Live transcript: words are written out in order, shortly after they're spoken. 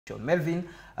Melvin,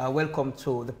 welcome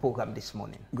to the program this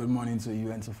morning. Good morning to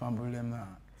you and to Family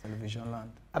Television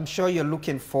Land. I'm sure you're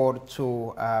looking forward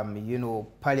to,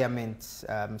 Parliament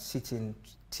sitting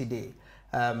today.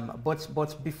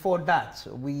 But before that,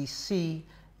 we see,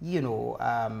 the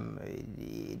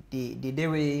day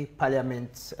we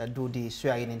Parliament do the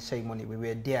swearing-in ceremony. We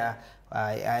were there.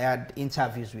 I had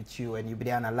interviews with you, and you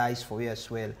be analyzed for you as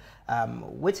well.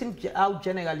 How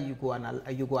generally you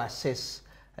go assess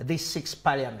these 6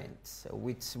 parliaments,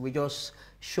 which we just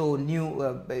show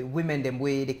new women them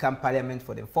way they come parliament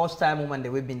for the first time, women they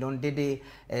have been done today,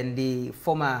 and the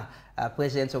former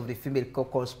president of the female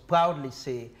caucus proudly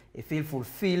say he feel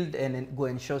fulfilled and then go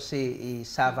and show say he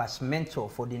serve as mentor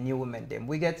for the new women them.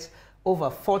 We get over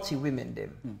 40 women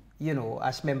them,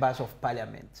 as members of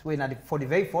parliament. For the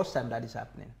very first time that is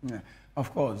happening. Yeah.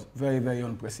 Of course, very, very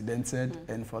unprecedented,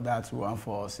 and for that we want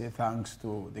to say thanks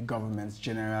to the governments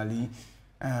generally.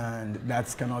 And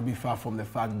that cannot be far from the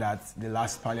fact that the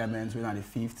last parliament, we are the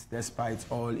 5th, despite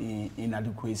all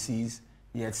inadequacies,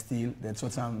 yet still that's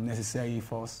what's necessary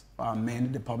for us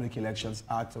amend the Public Elections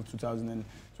Act of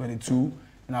 2022,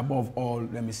 and above all,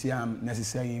 let me say,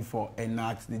 necessary for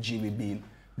enact the GB bill.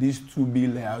 These 2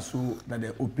 bills are so that they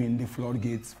open the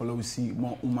floodgates for we see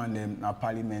more women in our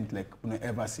parliament like we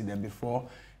never see them before.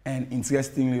 And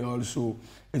interestingly also,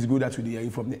 it's good that we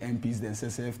hear from the MPs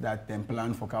themselves that them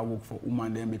plan for car work for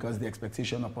women them, because the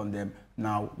expectation upon them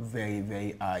now very,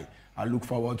 very high. I look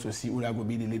forward to see who that will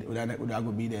be the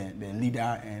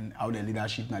leader and how the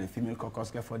leadership now the female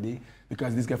caucus get for day,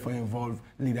 because this get for involve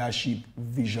leadership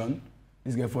vision,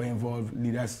 this get for involve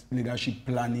leadership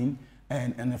planning,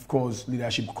 and of course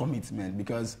leadership commitment,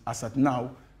 because as at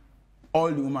now, all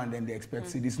the women then they expect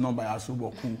see this number are so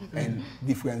beaucoup and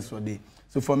difference for day.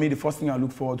 So for me, the first thing I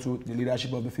look forward to the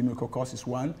leadership of the female caucus is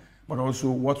one, but also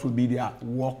what will be their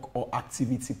work or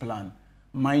activity plan.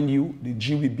 Mind you, the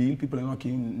GB bill, people are not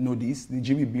going know this, the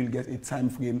GB bill gets a time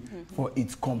frame for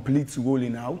its complete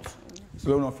rolling out.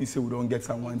 So one officer we don't get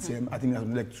someone term. I think that's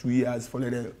like 2 years for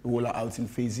let it roll out in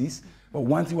phases. But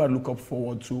one thing I look up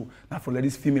forward to now for let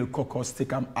this female caucus take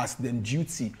them as them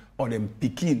duty or them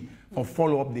picking for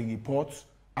follow up the reports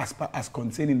as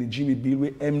contained in the GB bill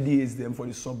where MDAs them for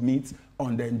the submit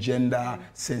on the gender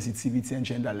sensitivity and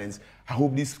gender lens. I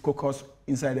hope this caucus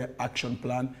inside the action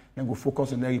plan then go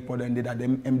focus on the report and that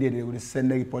them MDA they will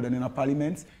send the report in a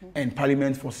parliament and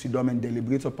parliament for sit down and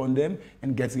deliberate upon them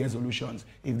and get resolutions.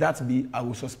 If that be, I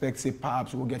will suspect say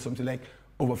perhaps we'll get something like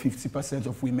over 50%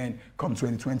 of women come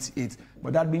 2028.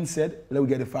 But that being said, let me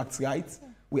get the facts right.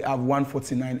 We have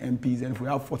 149 MPs, and if we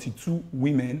have 42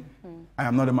 women, I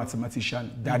am not a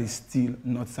mathematician, that is still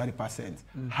not 30%.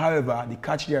 However, the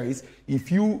catch there is,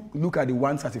 if you look at the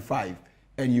 135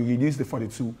 and you reduce the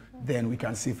 42, then we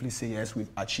can safely say, yes, we've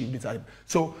achieved the 30.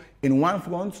 So on one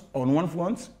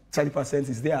front, 30%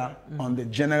 is there. On the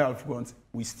general front,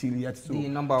 we still yet to, the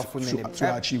number of women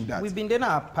to achieve that. We've been in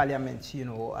our parliament,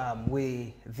 where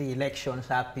the elections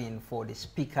happen for the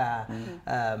speaker,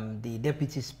 the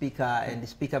deputy speaker, and the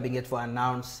speaker being able to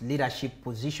announce leadership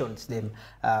positions them,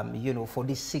 for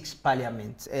these 6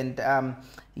 parliaments. And,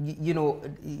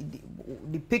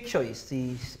 the picture is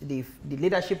the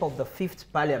leadership of the 5th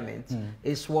parliament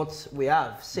is what we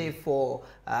have. Say for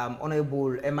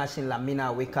Honorable Emerson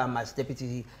Lamina Wickham as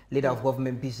deputy leader of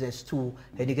government business 2,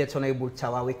 and you get Honorable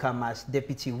Tawa Wickham as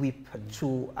deputy whip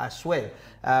 2 as well.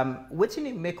 What do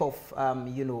you make of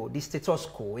the status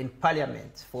quo in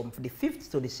parliament from the 5th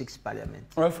to the 6th parliament?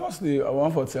 Well, firstly, I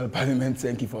want to tell parliament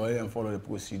thank you for letting them follow the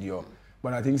procedure.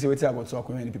 But I think so what about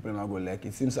talking many people not go like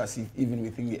it seems as if even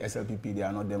within the SLPP they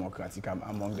are not democratic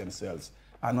among themselves.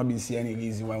 I've not been seeing any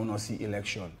reason why we not see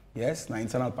election. Yes, an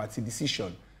internal party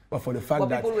decision. But for the fact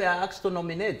that people were asked to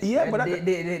nominate. Yeah, but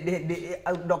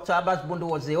Dr. Abbas Bundu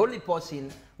was the only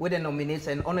person where they nominate,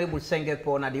 and Honorable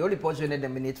Sengepo are the only person they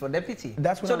nominate for deputy.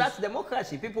 That's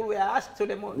democracy. People were asked to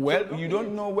them. Well, you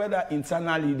don't know whether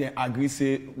internally they agree,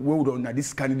 say, well done,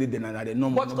 this candidate, then they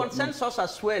know. But consensus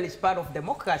as well is part of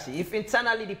democracy. If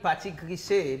internally the party agree,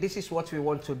 say, this is what we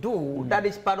want to do, that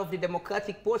is part of the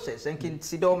democratic process, and can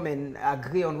sit down and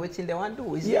agree on what they want to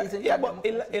do. But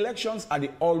elections are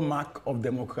the hallmark of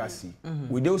democracy.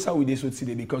 We do so with this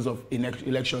today because of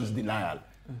elections denial.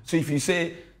 So if you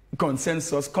say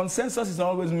consensus doesn't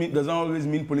always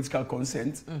mean political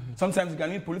consent. Sometimes it can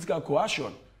mean political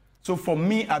coercion. So for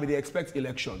me, I would expect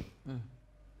election.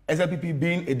 SLPP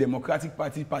being a democratic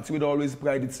party would always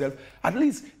pride itself, at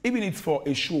least even it's for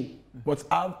a show, but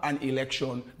have an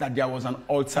election that there was an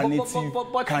alternative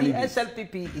candidate. The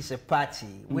SLPP is a party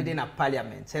within a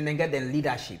parliament and then get the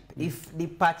leadership. If the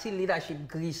party leadership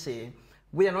agrees, say,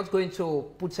 we are not going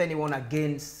to put anyone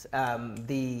against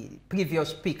the previous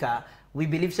speaker. We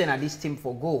believe saying that this team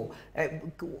for go.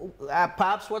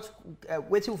 Perhaps what's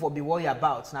waiting for be worried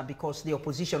about now because the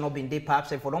opposition not been there.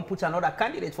 Perhaps if we don't put another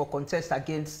candidate for contest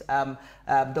against Dr.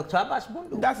 Abbas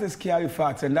Bundu. That's a scary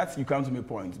fact, and that's you come to my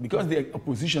point because the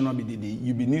opposition not be there.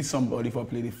 You be need somebody for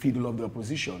play the fiddle of the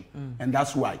opposition, and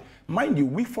that's why. Mind you,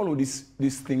 we follow this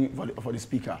thing for the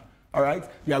speaker. All right,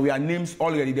 yeah, we are names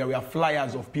already there. We are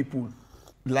flyers of people,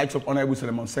 the likes of Honorable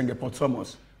Solomon Senge, Port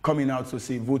Thomas, coming out to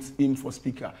say vote him for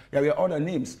speaker. Yeah, we are other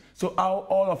names. So how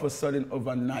all of a sudden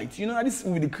overnight, you know, this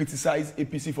will be the criticized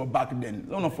APC for back then.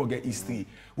 Don't not forget history.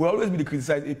 We'll always be the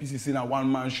criticized APC saying a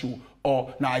one-man show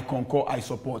or now I concur, I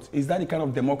support. Is that the kind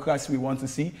of democracy we want to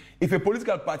see? If a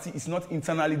political party is not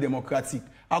internally democratic,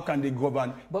 how can they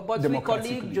govern But my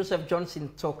colleague Joseph Johnson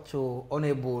talked to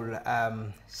Honorable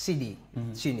CD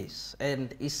Tunis,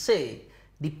 and he said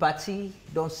the party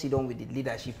don't sit down with the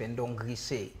leadership and don't agree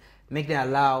say make them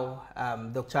allow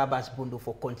Dr. Abbas Bundu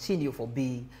for continue for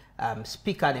be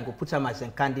speaker and go put him as a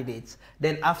candidate.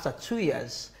 Then after 2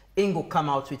 years, he go come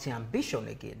out with ambition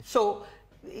again. So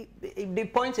the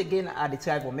point again at the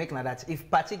time we're making that if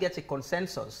party gets a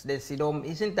consensus, then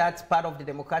isn't that part of the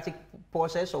democratic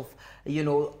process of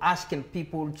asking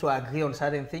people to agree on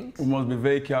certain things? We must be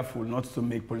very careful not to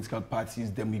make political parties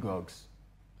demagogues.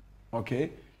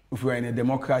 Okay, if we're in a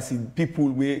democracy,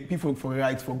 people for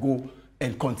rights for go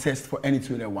and contest for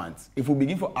anything they want. If we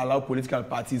begin to allow political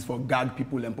parties for gag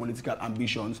people and political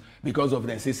ambitions because of,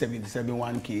 let's say,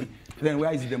 77-1K, then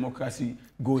where is the democracy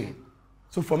going?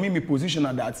 So for me, my position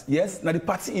on that, yes, now the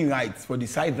party in rights for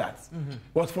decide that.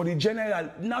 But for the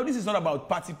general, now this is not about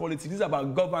party politics, this is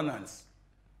about governance.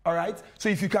 All right? So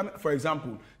if you come, for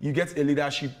example, you get a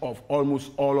leadership of almost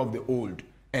all of the old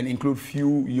and include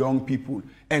few young people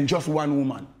and just one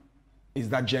woman. Is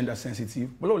that gender sensitive?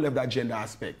 But we'll leave that gender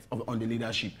aspect on the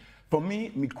leadership. For me,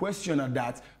 my question on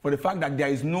that, for the fact that there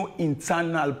is no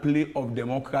internal play of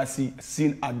democracy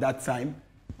seen at that time,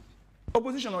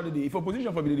 opposition already, if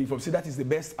opposition for the say that is the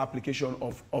best application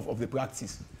of the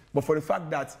practice. But for the fact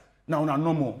that now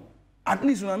no more, at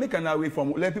least when I make an way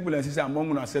from let people say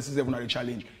among assessors everyone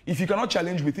challenge. If you cannot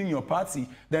challenge within your party,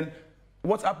 then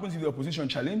what happens if the opposition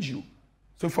challenge you?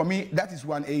 So for me, that is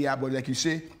one area, but like you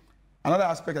say, another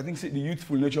aspect, I think the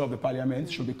youthful nature of the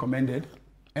parliament should be commended,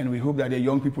 and we hope that the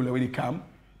young people already come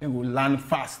and will learn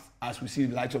fast as we see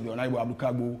the likes of the Honorable Abdul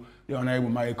Kabo, the Honorable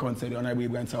Mari Conte, the Honorable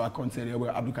Ibrahim Sawa Conte, the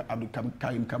Honorable Abdul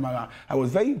Karim Kamara. I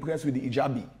was very impressed with the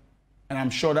Ijabi, and I'm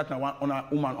sure that now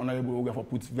woman Honorable Oga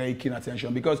puts very keen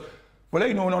attention because, well,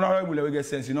 you know, Honorable Oga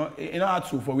sense, you know how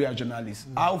to for we are journalists,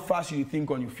 how fast you think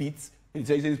on your feet. It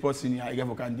says this person here, I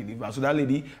can deliver. So that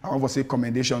lady, I want to say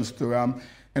commendations to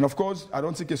and of course, I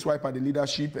don't take a swipe at the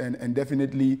leadership and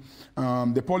definitely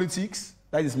the politics.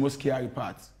 That is the most scary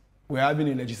part. We're having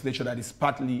a legislature that is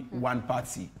partly one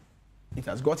party. It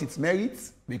has got its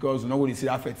merits because we're not going to see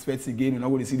that effects again. We're not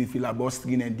going to see the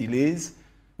filibustering and delays.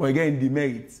 But again, the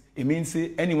merits. It means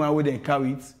anyone where they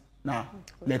carry it,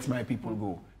 let my people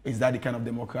go. Is that the kind of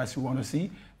democracy we want to see?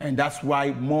 And that's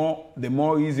why the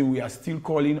more reason we are still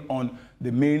calling on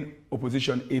the main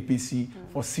opposition, APC,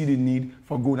 for see the need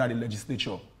for going at the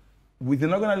legislature. With the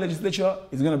National legislature,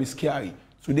 it's going to be scary.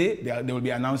 Today, they will be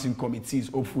announcing committees,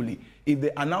 hopefully. If they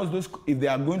are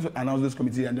going to announce those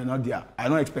committees and they're not there, I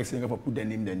don't expect them to put their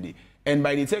name then. And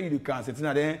by the time you can,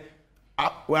 then,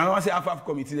 when I don't say half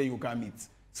committee that you can meet.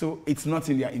 So it's not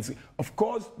in their interest. Of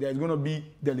course, there's going to be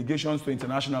delegations to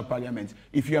international parliament.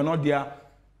 If you are not there,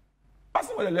 pass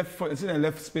them the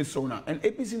left space so now. And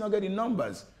APC not getting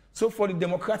numbers. So for the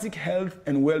democratic health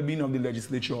and well-being of the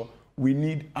legislature, we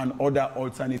need an other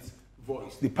alternate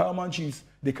voice. The paramount chiefs,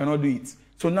 they cannot do it.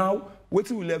 So now,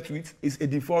 what we left with is a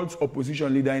default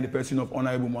opposition leader in the person of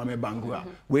Honorable Mohamed Bangura.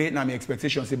 Where now my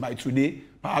expectation say by today,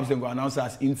 perhaps they will announce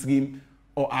as interim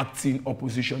or acting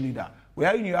opposition leader.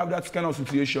 Where you have that kind of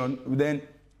situation, then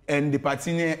and the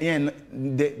party and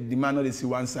the man on the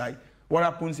one side, what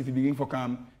happens if you begin for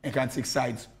come and can take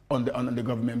sides on the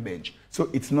government bench? So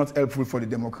it's not helpful for the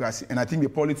democracy. And I think the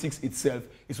politics itself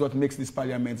is what makes this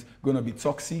parliament going to be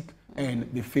toxic and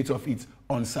the fate of it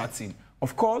uncertain.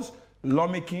 Of course,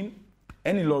 lawmaking,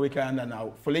 any lawmaker under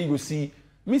now, for let you go see,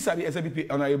 me sabi SLPP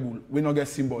Honorable will not get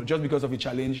symbol just because of a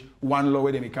challenge, one law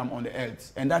where they may come on the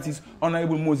health. And that is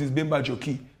Honorable Moses Bemba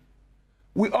Joki.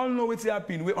 We all know what's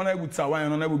happening. We Honorable Tawa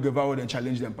and Honorable Gavao and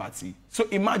challenge them party. So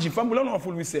imagine, from below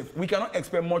full we cannot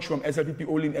expect much from SLPP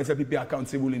holding SLPP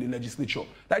accountable in the legislature.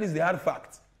 That is the hard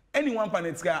fact. Any one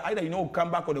planet guy, either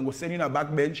come back or then go send in a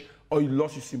backbench or you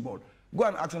lost your symbol. Go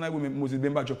and ask Honorable Moses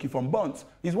Bemba Jockey from Bont.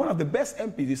 He's one of the best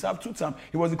MPs. He served 2 terms.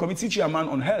 He was the committee chairman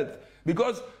on health.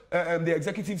 Because the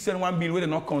executive sent 1 bill where they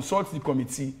not consult the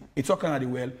committee, it's all kind of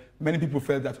well. Many people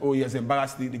felt that, oh, he has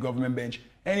embarrassed the government bench.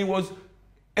 And he was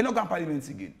not going parliament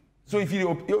again. So if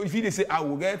they say, I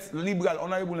will get liberal,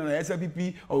 honorable and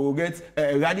SLPP, or will get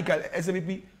radical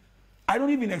SLPP, I don't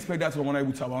even expect that from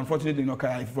Honorable Tawa. Unfortunately, no,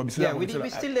 yeah, we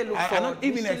still look forward.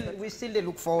 We still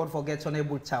look forward for get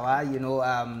Honorable Tawa. You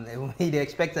know, we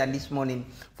expect at least morning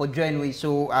for joining.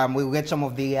 So we will get some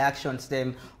of the reactions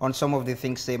them on some of the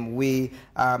things them we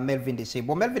Melvin they say.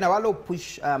 But Melvin, I want to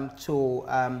push to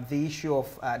the issue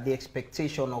of the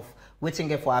expectation of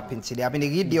waiting for happen today. I mean, I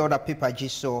read the other paper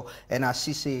just so, and I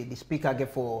see the speaker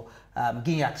get for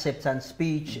giving acceptance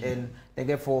speech, and they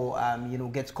get for you know,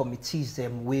 get committees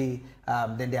them way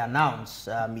then they announce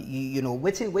you know,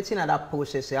 waiting at that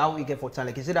process. How we get for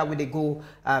talent? Is it that way they go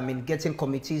in getting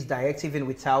committees direct even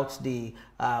without the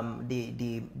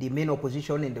main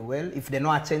opposition in the well? If they're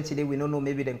not attend today, we don't know,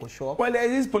 maybe they go show up. Well,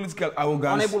 there is political arrogance.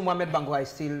 Honorable Mohamed Bangura is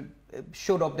still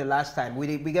showed up the last time.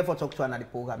 We get for talk to another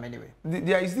program anyway.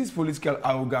 There is this political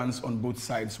arrogance on both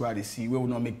sides where they see we will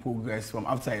not make progress from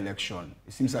after election.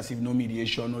 It seems as if no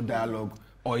mediation, no dialogue,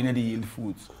 or any yield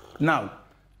foods. Now,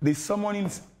 the summoning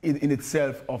in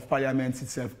itself of parliament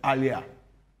itself earlier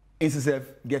itself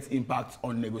gets impact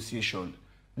on negotiation.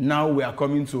 Now we are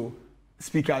coming to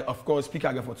Speaker, of course,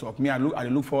 Speaker get for talk. Me, I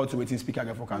look forward to waiting Speaker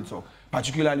get for can talk,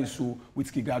 particularly so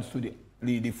with regards to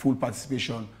the full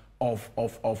participation of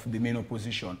the main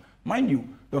opposition. Mind you,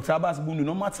 Dr. Abbas Bundu,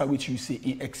 no matter which you say,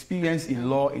 in experience in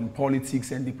law, in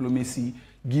politics and diplomacy,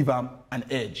 give him an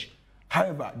edge.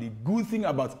 However, the good thing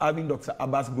about having Dr.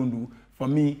 Abbas Bundu, for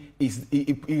me, is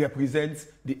it represents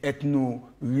the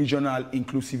ethno-regional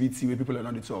inclusivity where people are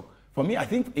not to talk. For me, I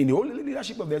think in the whole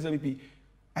leadership of the SLPP,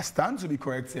 I stand to be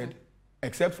corrected,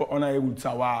 except for Honorable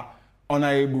Tawa,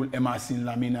 Honorable Emerson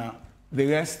Lamina. The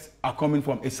rest are coming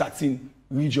from a certain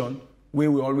region where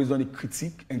we always want to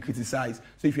critique and criticize.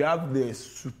 So if you have the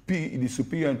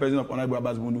superior and president of Honorable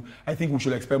Abbas Bundu, I think we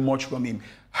should expect much from him.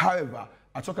 However,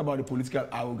 I talk about the political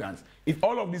arrogance. If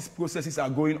all of these processes are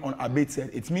going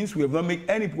unabated, it means we have not made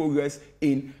any progress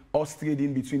in us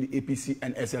trading between the APC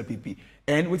and SLPP.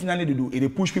 And what they need to do is they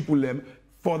push people them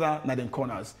further than them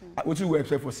corners. What do we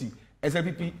expect for see?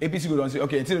 SLPP, APC go down and say,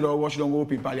 okay, until they don't rush, don't go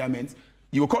up in parliament.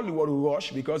 You will call the word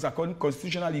rush because according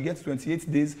constitutionally, you get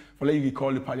 28 days for letting you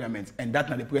recall the parliament. And that's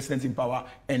not the president in power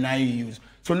and I use.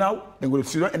 So now they go to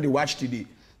sit down and they watch today,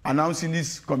 announcing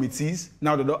these committees.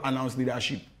 Now they don't announce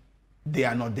leadership. They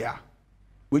are not there,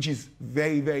 which is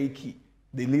very, very key.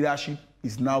 The leadership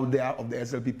is now there of the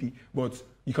SLPP, but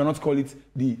you cannot call it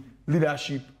the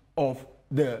leadership of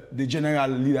the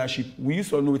general leadership. We used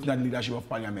to know it's not the leadership of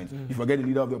parliament. You forget the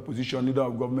leader of the opposition, leader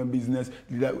of government business,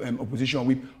 leader opposition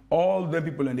whip, all the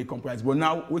people and they comprise. But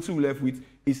now what we're left with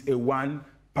is a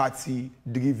one-party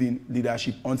driven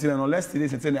leadership. Until and unless today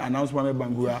they announce Mohamed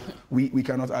Bangura, we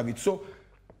cannot have it. So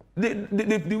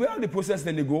the way the process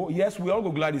then they go, yes, we all go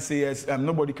glad to say yes,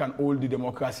 nobody can hold the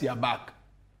democracy back.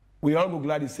 We all go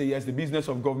glad to say yes, the business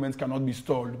of government cannot be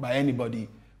stalled by anybody.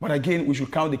 But again, we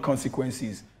should count the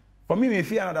consequences. For me, we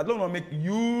fear that don't make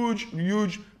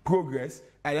huge progress.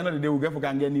 At the end of the day, we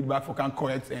can get need back for can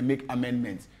correct and make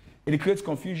amendments. It creates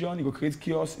confusion, it will create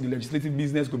chaos, the legislative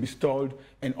business will be stalled,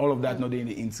 and all of that not in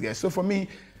the interest. So for me,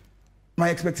 my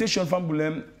expectation from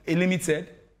Bulem is limited.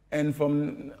 And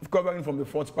from covering from the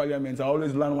 4th Parliament, I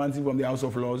always learn one thing from the House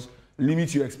of Laws: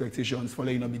 limit your expectations for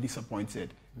letting you not be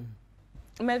disappointed.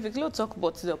 Melvin, let's talk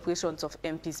about the operations of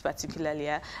MPs particularly.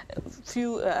 A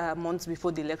few months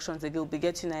before the elections, they will be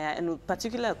getting a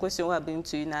particular question we are bringing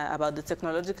to you now about the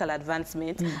technological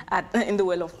advancement in the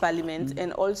world of Parliament.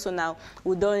 And also now,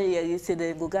 we don't hear you say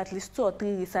they will get at least 2 or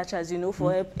 3 researchers, you know,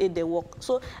 for help aid their work.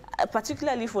 So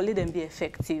particularly for let them be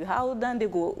effective, how then they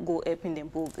go help in their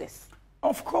progress?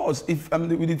 Of course, if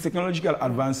with the technological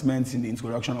advancements in the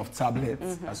introduction of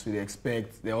tablets, as we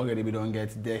expect, they already don't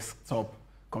get desktop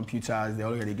computers, they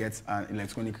already get an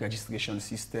electronic registration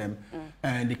system,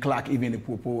 and the clerk even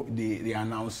they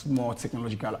announce more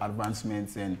technological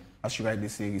advancements and, as you rightly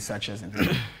say, researchers and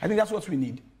things. I think that's what we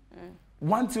need.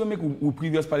 One thing we make with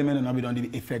previous parliament and now we don't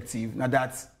be effective. Now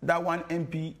that one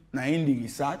MP, now in the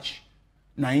research,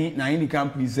 now in the can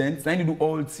present, now in do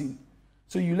all things.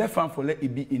 So you left farm for let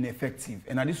it be ineffective,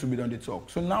 and this will be done the talk.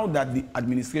 So now that the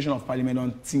administration of parliament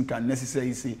don't think can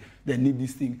necessarily say they need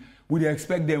this thing, we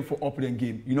expect them for up their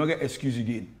game. You don't get excuse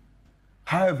again.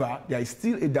 However, there is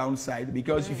still a downside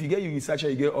because if you get your researcher,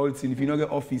 you get all things. If you don't get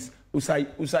office,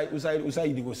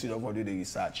 usai you go sit over do the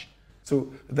research.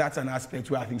 So that's an aspect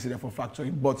where I think say for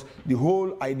factoring. But the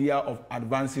whole idea of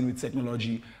advancing with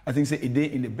technology, I think say a day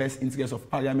in the best interest of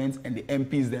Parliament and the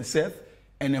MPs themselves,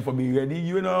 and then for being ready,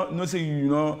 you know, say you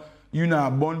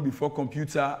know born before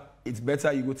computer. It's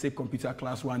better you go take computer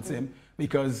class one time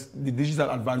because the digital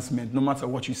advancement, no matter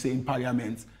what you say in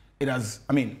Parliament, it has.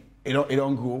 I mean, it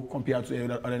don't grow compared to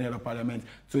any other Parliament.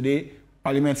 Today,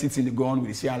 Parliament sits in the ground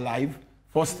with the CR live.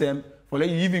 First time. For let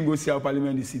you even go see how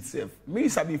Parliament is itself. Me,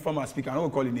 Sabi, former speaker, I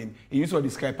don't call his name. He used to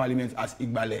describe Parliament as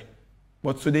Igbale.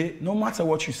 But today, no matter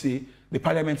what you say, the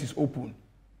Parliament is open.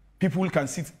 People can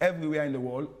sit everywhere in the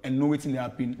world and know what's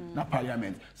happening in the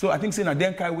Parliament. So I think saying that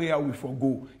then kind of way we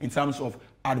forgo in terms of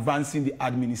advancing the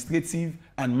administrative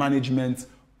and management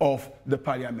of the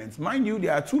Parliament. Mind you,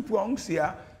 there are two prongs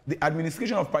here. The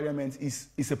administration of Parliament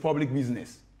is a public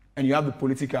business, and you have the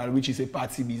political, which is a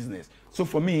party business. So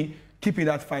for me, keeping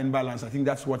that fine balance, I think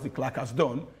that's what the clerk has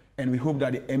done, and we hope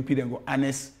that the MP then will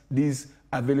harness these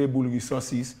available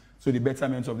resources to the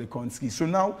betterment of the country. So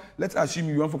now, let's assume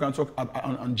you want to talk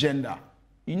on gender.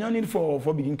 You don't need for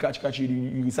begin catch.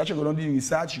 You research, you go down do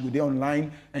research, you go there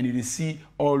online, and you see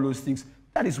all those things.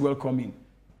 That is welcoming,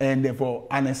 and therefore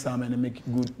harness them and make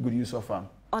good use of them.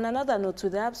 On another note,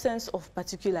 with the absence of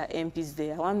particular MPs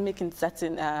there, I want making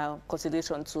certain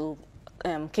consideration to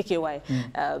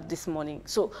KKY this morning.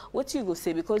 So what do you go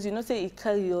say? Because you know say it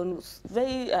carry on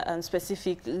very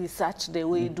specific research the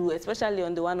way you do, especially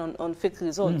on the one on fake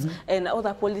results and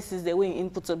other policies the way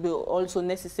inputs will be also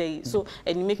necessary. So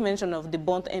and you make mention of the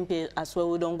bond MP as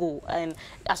well, we don't go. And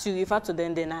as you refer to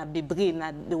them, then be brain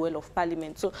at the well of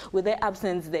Parliament. So with their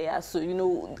absence there, so you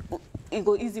know it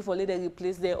go easy for later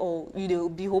replace there, or you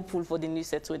be hopeful for the new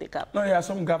set where they cap. No, there are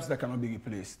some gaps that cannot be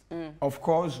replaced. Of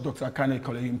course, Dr. Kane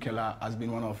Kolerim Keller has been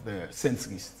one of the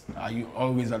centrists. I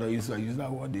always use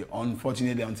that word.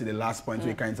 Unfortunately, until the last point,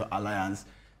 we kind of alliance,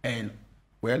 and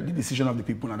well, the decision of the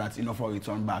people now that's enough for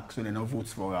return back, so they no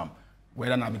votes for him.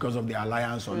 Whether not because of the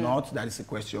alliance or not, that is a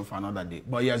question for another day.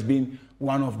 But he has been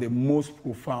one of the most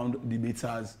profound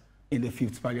debaters in the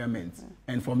 5th Parliament.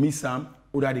 And for me, Sam,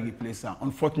 who that they replace him?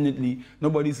 Unfortunately,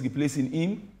 nobody's replacing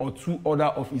him or two other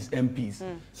of his MPs.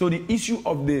 So the issue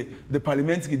of the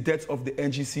parliamentary debt of the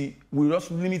NGC, we just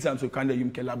limit them to Kanda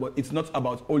Yumkela, but it's not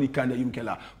about only Kanda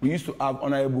Yumkela. We used to have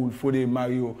Honorable Fode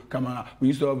Mario Kamara. We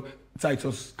used to have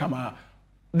Titus Kamara.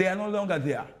 They are no longer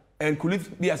there. And could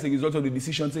it be as a result of the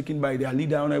decision taken by their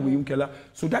leader, Honorable Yumkela?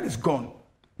 So that is gone.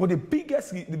 But the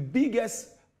biggest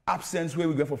absence where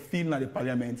we go for feeling at the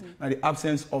Parliament and the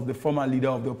absence of the former leader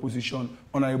of the opposition,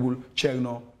 Honorable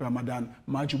Cherno Ramadan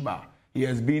Majuba. He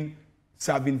has been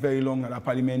serving very long at the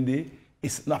Parliament Day.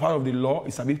 It's not part of the law.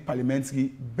 It's a bit parliamentary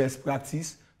best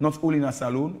practice. Not only in a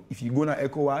salon. If you go to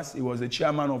ECOWAS, he was the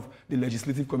chairman of the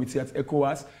legislative committee at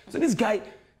ECOWAS. So this guy,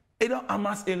 he don't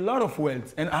amass a lot of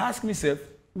wealth. And I ask myself,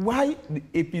 why the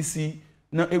APC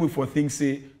not able for things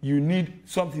say you need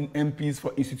something MPs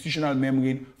for institutional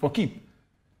memory for keep?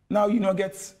 Now you not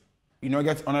get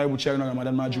Honorable Cherno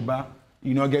Ramadan Majuba,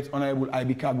 you not get Honorable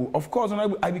IB Kagbo. Of course,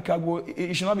 Honorable IB Kagbo,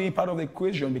 he should not be part of the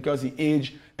equation because he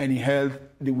age and he health.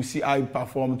 They will see how he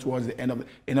perform towards the end of it.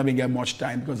 He not get much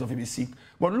time because of him being sick.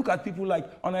 But look at people like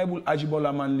Honorable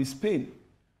Ajibola Manley Spain,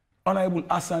 Honorable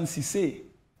Hassan Sise.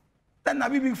 Then a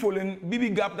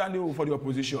big gap down there for the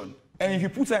opposition. And if you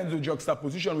put her into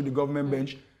juxtaposition with the government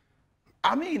bench,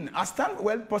 I mean,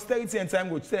 posterity and time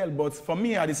will tell, but for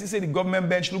me, I see the government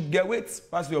bench look get weight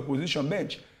past the opposition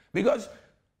bench. Because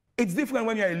it's different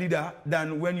when you're a leader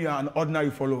than when you're an ordinary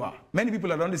follower. Many people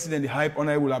don't understand the hype,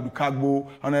 Honorable Abdul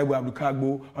Kagbo, Honorable Abdul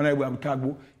Kagbo, Honorable Abdul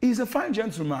Kagbo. He's a fine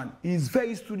gentleman. He's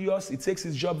very studious. He takes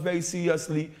his job very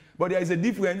seriously. But there is a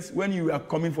difference when you are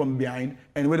coming from behind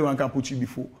and when one can put you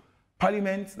before.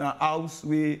 Parliament, a house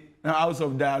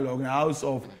of dialogue, a house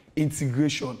of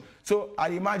integration. So I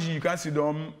imagine you can sit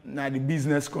down na the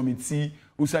business committee,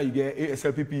 who say you get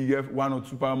ASLPP, you get 1 or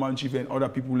 2 paramount chief and other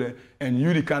people there, and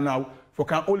you can now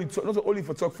not only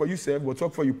for talk for yourself, but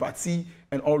talk for your party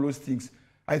and all those things.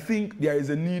 I think there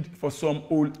is a need for some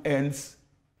old ends.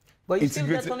 But you still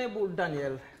get Honorable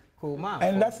Daniel Kuma.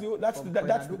 And that's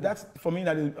for me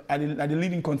the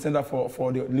leading contender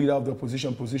for the leader of the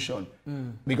opposition position.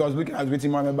 Because we can have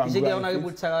waiting Mohamed Bangura. Is it the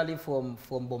Honorable Charlie from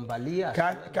Bombalia?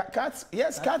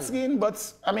 Catherine,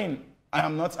 but I mean, I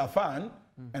am not a fan,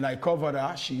 and I covered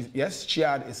her. She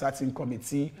had a certain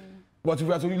committee, but if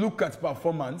we have to look at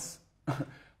performance,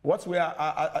 what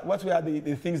were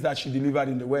the things that she delivered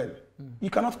in the well? You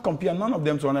cannot compare none of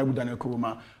them to Honorable Daniel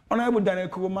Kuruma. Honorable Daniel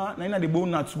Kuruma, na the bone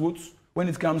nuts when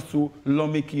it comes to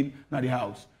lawmaking in the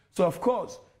house. So of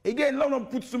course, again, don't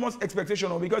put too much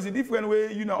expectation on because the different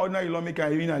way you know ordinary lawmaker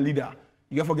and you a leader.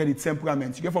 you got to get the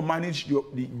temperament. You got to manage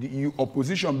the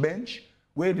opposition bench,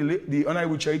 where the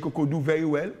Honorable Cheriko could do very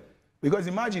well. Because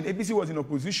imagine, APC was in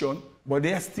opposition, but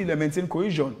they are still maintain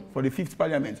cohesion for the 5th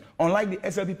parliament. Unlike the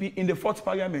SLPP in the 4th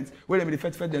parliament, where they made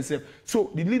the fed themselves.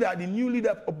 So the new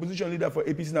leader, opposition leader for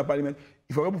APC in the parliament,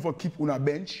 if you're able to keep on a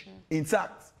bench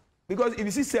intact. Because if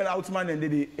you see sell out man and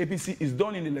the APC is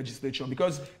done in the legislature,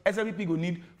 because SLPP will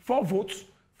need 4 votes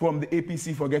from the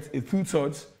APC for get a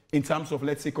 2/3 in terms of,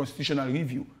 let's say, constitutional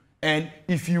review. And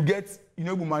if you get, you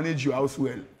know, manage your house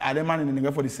well, other man in the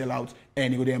go for the sellout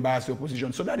and you go to embarrass your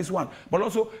opposition. So that is one. But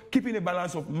also keeping a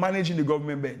balance of managing the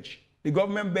government bench. The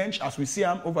government bench, as we see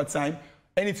them over time,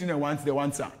 anything they want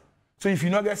them. So if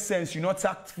you not get sense, you're not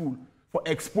tactful for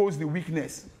expose the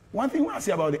weakness. One thing I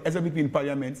say about the SLPP in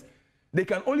parliament, they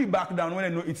can only back down when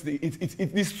they know it's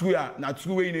this true, not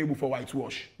true way enable for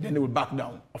whitewash. Then they will back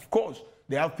down. Of course,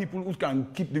 they have people who can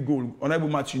keep the goal. Honorable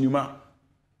Machinuma,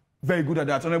 very good at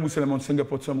that. Honorable Solomon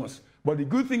Singapore Thomas. But the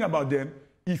good thing about them,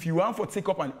 if you want to take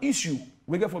up an issue,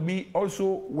 we get for me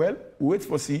also, well, wait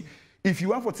for see. If you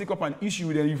want to take up an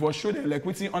issue, then you for sure them, like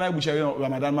waiting Honorable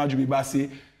Ramadan Majubiba say,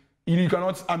 you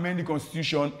cannot amend the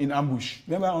constitution in ambush.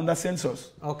 Remember on that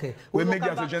census? Okay. We make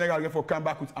the general for come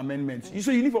back with amendments. So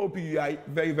you need for OPUI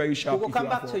very, very sharp. We'll come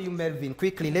back to you, Melvin,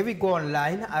 quickly. Let me go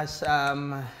online. As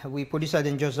we producer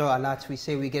and Jozo alert, we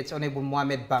say we get Honorable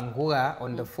Mohamed Bangura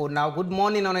on the phone now. Good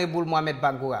morning, Honorable Mohamed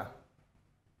Bangura.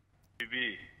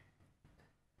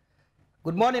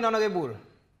 Good morning, Honorable.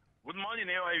 Good morning,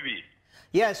 AIV.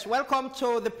 Yes, welcome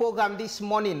to the program this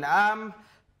morning.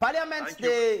 Parliament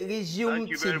Day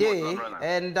resumed today, much,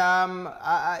 and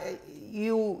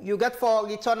you get for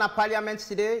return of Parliament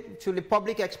today. Should the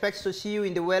public expects to see you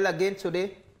in the well again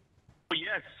today?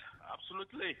 Yes,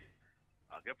 absolutely.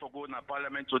 I get for going to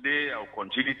Parliament today. I'll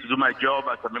continue to do my job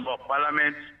as a member of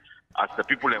Parliament, as the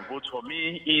people and vote for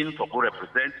me in for go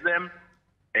represent them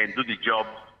and do the job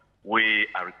we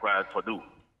are required to do.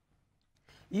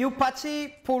 Your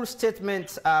party pulled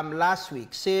statement last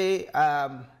week say.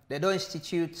 They don't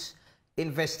institute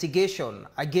investigation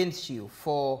against you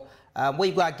for where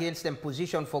you go against them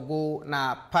position for go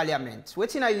na parliament.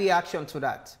 What's your reaction to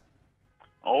that?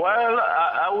 Well,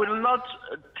 I will not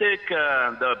take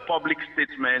the public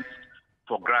statement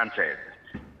for granted,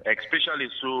 especially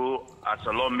so as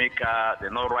a lawmaker, they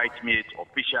not write me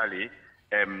officially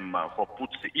for put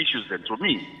the issues into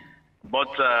me.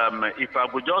 But if I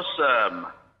would just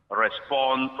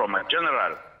respond from a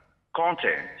general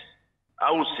content,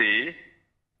 I would say,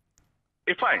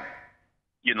 fine,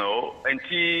 you know,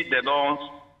 until they don't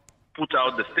put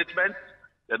out the statement,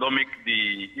 they don't make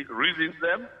the reasons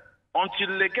them,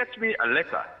 until they get me a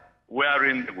letter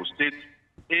wherein they will state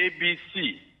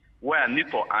ABC, where I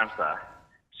need to answer.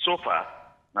 So far,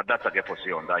 now that's I get to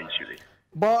say on that issue.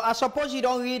 But I suppose you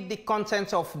don't read the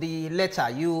content of the letter.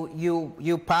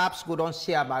 You perhaps go don't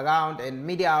see them around, and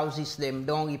media houses them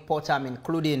don't report them,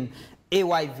 including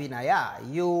AYV Naya.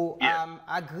 You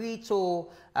agree to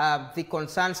the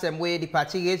concerns them where the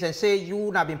party raised and say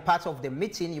you have been part of the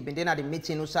meeting, you've been there at the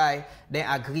meeting, you say, then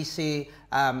agree say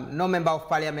no member of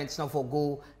parliament not for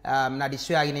go na the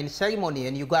swearing in ceremony,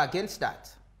 and you go against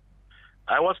that.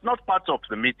 I was not part of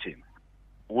the meeting.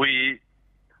 We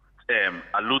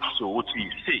allude to what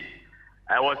we say.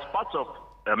 I was part of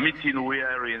a meeting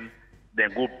wherein they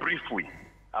go briefly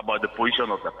about the position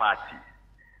of the party,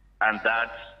 and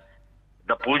that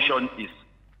the position is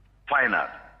final.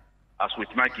 As with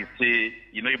Mike say,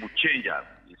 you know, able to change it.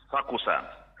 It's sacrosanct.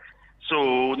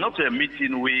 So not a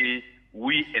meeting where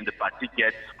we and the party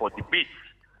get for debate.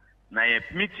 Now a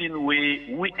meeting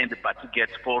where we and the party get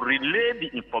for relay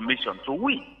the information to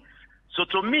we. So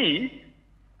to me,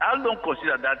 I don't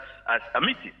consider that as a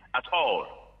meeting at all.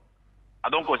 I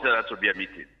don't consider that to be a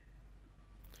meeting.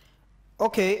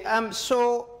 Okay,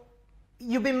 so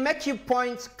you've been making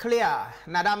points clear.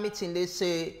 Now that meeting, they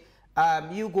say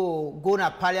you go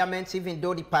to parliament, even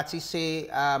though the party say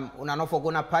una not for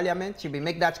go to parliament. You will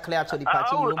make that clear to the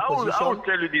party. I will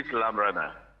tell you this,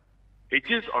 Lambrana. It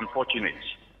is unfortunate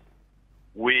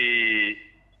the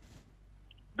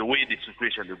way the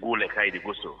situation they go like how they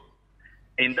go so.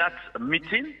 In that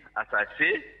meeting, as I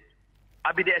say,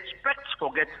 I be the expect to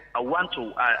get a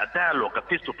dialogue, a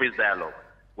face-to-face dialogue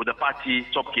with the party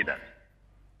top cadres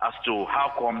as to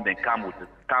how come they come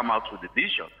out with the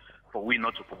decision for we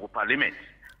not to go parliament.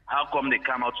 How come they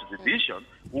come out with the decision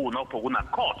we will not go in a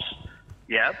court?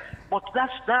 Yeah, but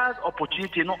that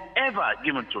opportunity not ever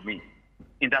given to me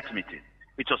in that meeting.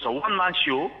 It was a one-man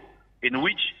show in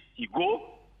which he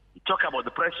talk about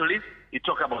the press release, he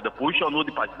talk about the position who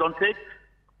the party don't take,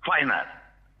 final.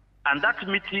 And that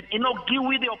meeting, not give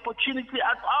me the opportunity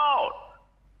at all.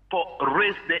 for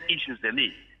raise the issues they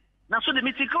need. Now, so the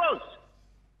meeting closed.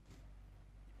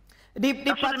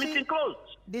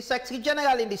 The Secretary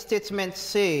General in the statement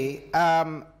say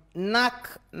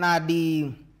NAC na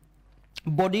the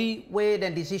body where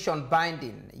the decision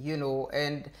binding, you know,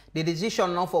 and the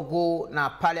decision not for go na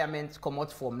Parliament come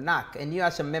out from NAC, and you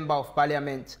as a member of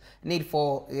Parliament need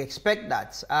for respect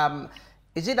that.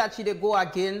 Is it that you go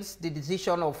against the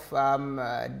decision of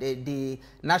the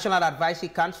National Advisory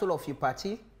Council of your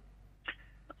party?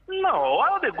 No, why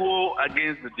would they go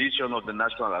against the decision of the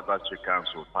National Advisory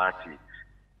Council party?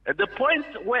 At the point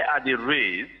where are they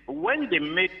raised, when they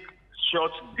make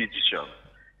short decisions,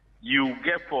 you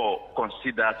get for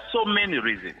consider so many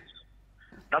reasons.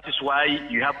 That is why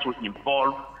you have to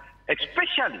involve,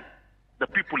 especially the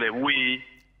people that we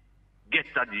get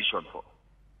that decision for.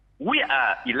 We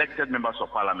are elected members of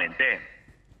parliament then,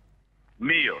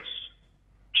 mayors,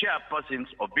 chairpersons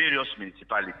of various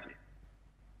municipalities.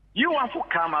 You want to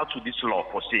come out to this law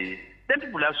for say, then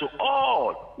people are so,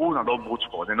 oh, who not vote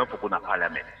for, they're not for going to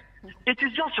parliament. It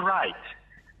is just right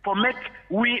for make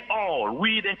we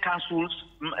the councils,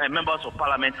 members of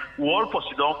parliament, we all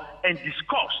sit down and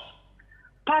discuss.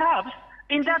 Perhaps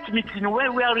in that meeting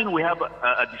where we are in, we have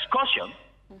a discussion,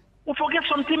 we forget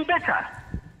something better.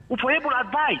 We for able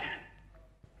advice.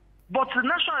 But the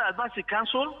National Advisory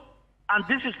Council, and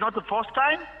this is not the first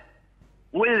time,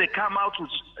 where they come out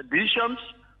with decisions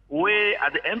where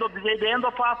at the end of the day, they end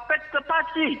up affect the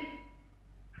party.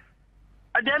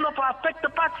 At the end of affect the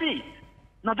party.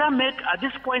 Now that make, at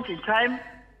this point in time,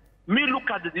 me look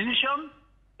at the decision,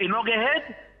 in not get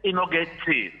head, in not get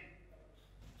tail.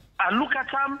 I look at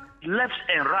them left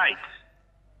and right.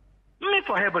 Me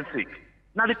for heaven's sake.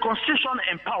 Now the Constitution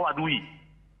empowered we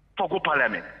for go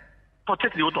parliament, for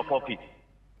take the oath of office.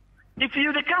 If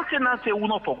you the council now say we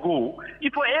not for go,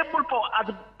 if we're able for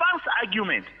advance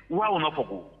argument, why we not for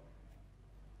go?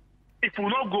 If we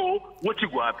not go, what you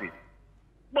go happen?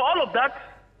 But all of that,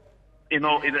 you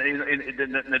know,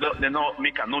 they not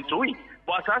make a known to it.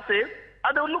 But as I say,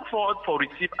 I don't look forward for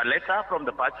receive a letter from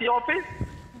the party office.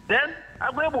 Then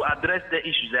I'm going to address the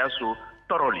issues there so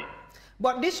thoroughly.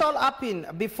 But this all happened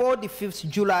before the 5th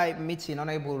July meeting,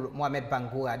 Honorable Mohamed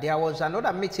Bangura. There was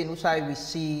another meeting which we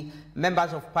see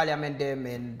members of parliament them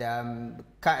and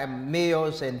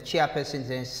mayors and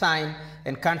chairpersons and sign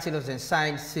and councillors and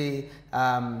sign say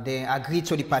they agree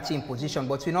to the party imposition,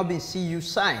 but we not been see you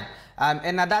sign.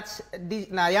 And that's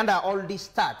now under all these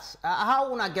stats.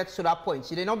 How wanna get to that point?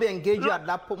 Should they not be engaged at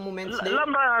that moment?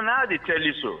 Now they tell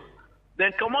you so.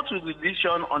 Then come out with the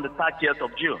decision on the 30th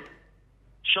of June.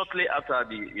 Shortly after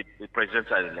the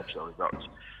presidential election results.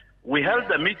 We held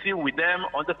a meeting with them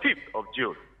on the 5th of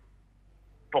June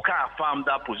to affirm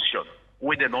that position,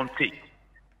 where they don't take.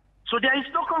 So there is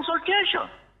no consultation.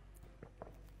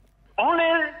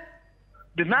 Only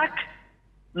the NAC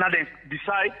now they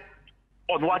decide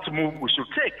on what move we should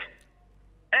take.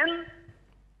 And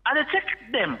they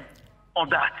take them on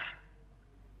that.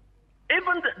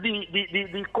 Even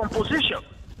the composition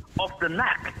of the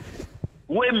NAC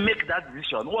we make that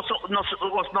decision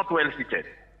was not well seated.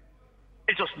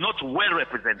 It was not well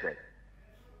represented.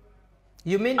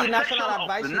 You mean the National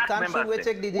Advisory Council will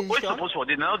take the decision? We're supposed for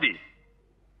the NLD.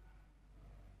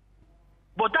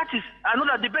 But that is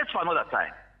another debate for another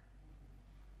time.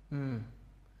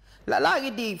 Let's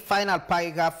read the final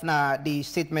paragraph now, the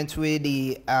statement where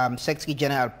the Secretary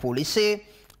General Police say,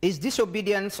 is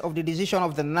disobedience of the decision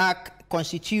of the NAC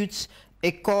constitutes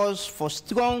a cause for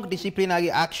strong disciplinary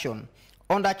action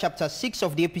under Chapter 6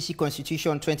 of the APC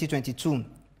Constitution 2022.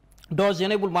 Thus, the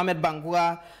Honorable Mohamed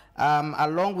Bangura,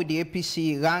 along with the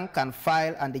APC rank and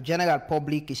file and the general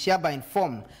public, is hereby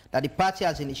informed that the party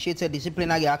has initiated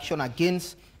disciplinary action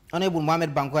against Honorable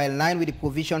Mohamed Bangura in line with the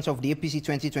provisions of the APC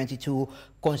 2022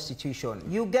 Constitution.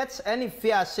 You get any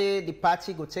fear, say, the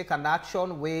party go take an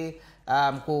action where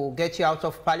go get you out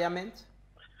of parliament?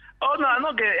 Oh, no, I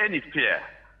don't get any fear.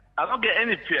 I don't get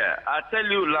any fear. I tell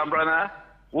you, Lambrana,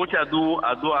 what I do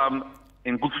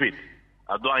in good faith.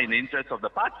 I do in the interest of the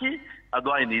party. I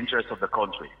do in the interest of the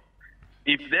country.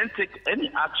 If they take any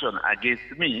action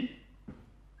against me,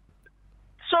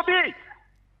 so be it.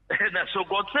 That's what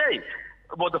God say.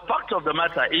 But the fact of the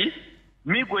matter is,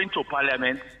 me going to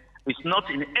parliament is not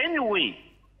in any way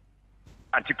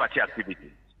anti-party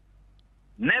activity.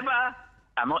 Never,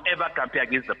 I'm not ever campaign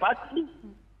against the party.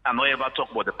 I'm not ever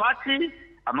talk about the party.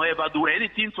 I'm not ever do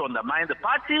anything to undermine the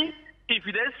party. If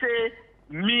they say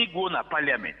me go to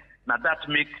parliament, now that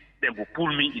makes them go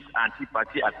pull me is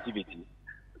anti-party activity.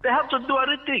 They have to do a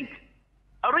rethink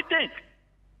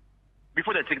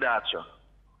before they take the action.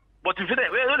 But if they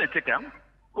don't take them,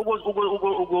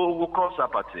 we'll cross our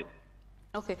party.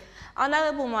 Okay.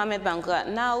 Honorable Mohamed Bangura,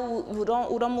 now we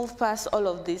don't move past all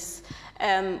of this.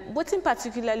 What in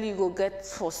particularly you go get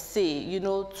for say, you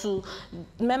know, to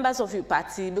members of your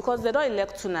party, because they don't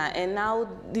elect now, and now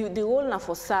the role now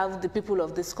for serve the people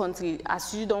of this country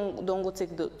as you don't go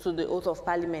take to the oath of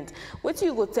parliament. What do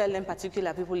you go tell them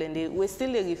particular people and they will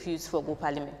still refuse for go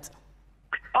parliament?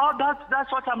 Oh, that's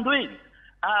what I'm doing.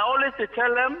 I always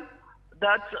tell them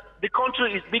that the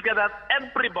country is bigger than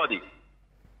everybody.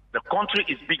 The country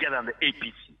is bigger than the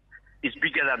APC. It's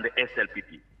bigger than the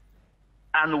SLPP.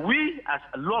 And we as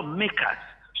lawmakers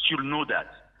should know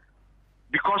that.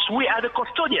 Because we are the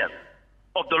custodians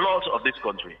of the laws of this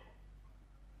country.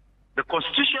 The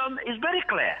Constitution is very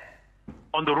clear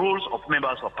on the roles of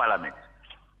members of parliament.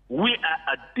 We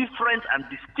are a different and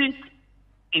distinct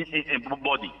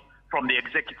body from the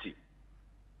executive.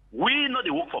 We know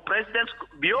they work for President's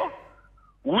Bureau.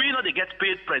 We know they get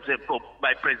paid by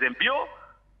President Bureau.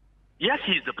 Yes,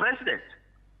 he is the president.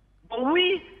 But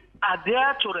we are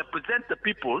there to represent the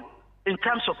people in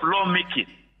terms of lawmaking.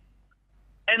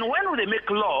 And when they make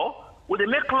law, we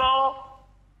make law,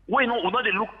 we know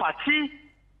they look party,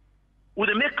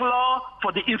 we make law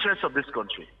for the interests of this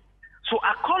country. So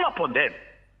I call upon them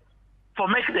for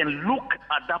making them look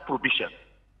at that provision,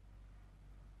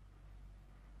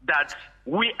 that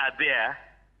we are there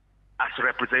as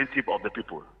representative of the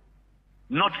people,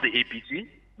 not the APC,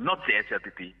 not the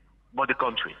SLPP, but the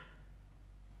country.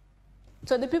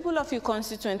 So the people of your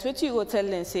constituent, what you go tell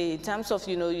them, say, in terms of,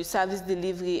 you know, your service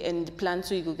delivery and the plan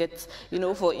to you go get, you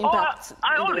know, for impact?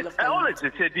 I always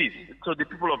say this to the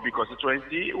people of the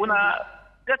constituency, when I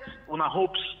get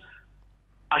hopes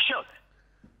assured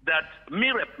that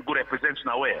me go represent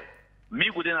nowhere, me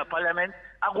within a parliament,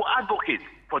 I go advocate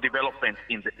for development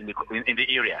in the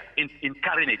area, in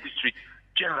Karine district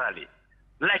generally,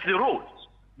 like the road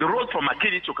from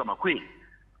Makeni to Kamakwe.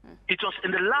 It was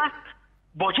in the last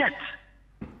budget.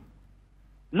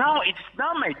 Now it's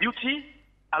now my duty,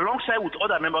 alongside with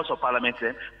other members of parliament,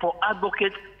 for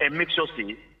advocate and make sure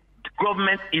the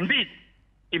government indeed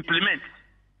implement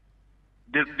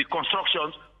the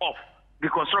construction of the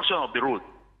road.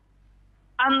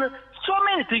 And so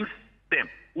many things them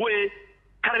where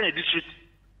Karine district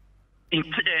in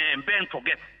Ben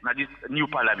forget now this new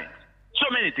parliament. So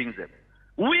many things them.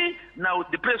 We now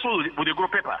the place where they grow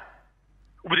pepper,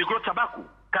 where they grow tobacco,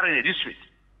 Karine district.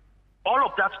 All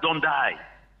of that don't die.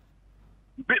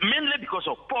 Mainly because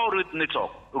of poor road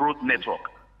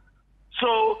network.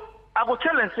 So I will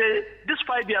tell and say, this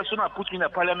 5 years soon I put me in a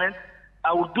parliament,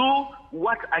 I will do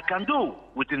what I can do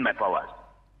within my powers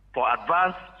for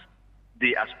advance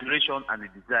the aspiration and the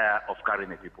desire of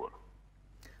Karine people.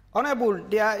 Honorable,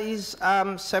 there is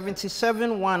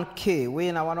 77-1K. We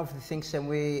are one of the things that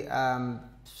we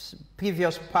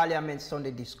previous parliaments on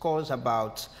the discourse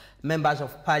about members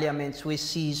of parliament we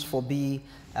cease for be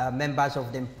members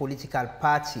of the political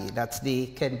party that they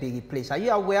can be replaced. Are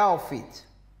you aware of it?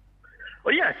 Oh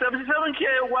yeah,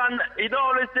 77K1, it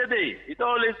always today. It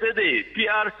always today.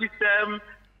 PR system,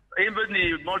 even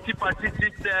the multi-party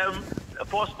system,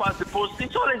 post party post,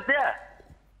 it's always there.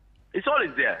 It's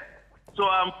always there. So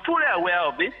I'm fully aware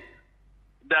of this,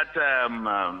 that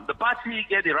the party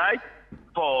get the right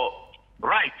for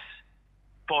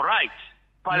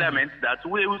parliament, that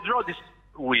we withdraw this,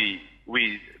 we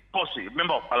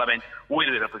member of parliament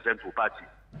will represent the party.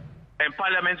 And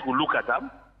parliament will look at them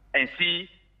and see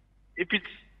if it's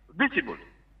visible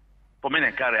for men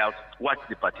and carry out what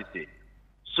the party say.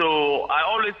 So I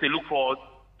always look forward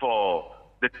for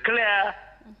the clear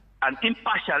and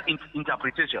impartial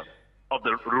interpretation of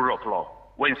the rule of law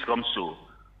when it comes to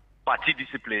party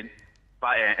discipline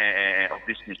of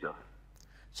this nature.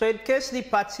 So in case the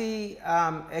party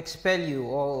expel you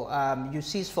or you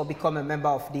cease for become a member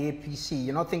of the APC,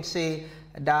 you don't think say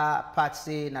that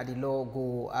party na the law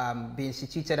go be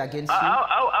instituted against you?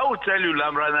 I will tell you,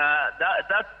 Lambrana,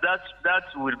 that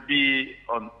will be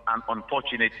an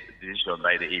unfortunate decision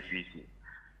by the APC,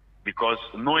 because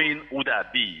knowing who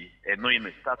that be and knowing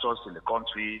the status in the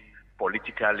country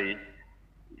politically,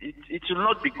 it will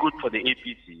not be good for the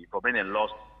APC for men and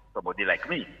lost somebody like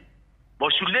me.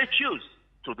 But should they choose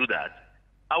to do that,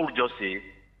 I would just say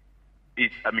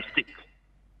it's a mistake.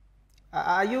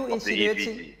 Are you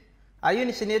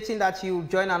insinuating that you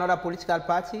join another political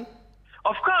party?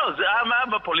 Of course,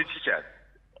 I'm a politician.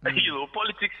 You know,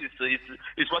 politics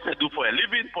is what I do for a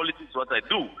living. Politics is what I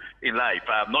do in life.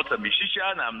 I'm not a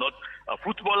musician. I'm not a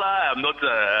footballer. I'm not.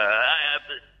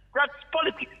 That's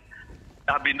politics.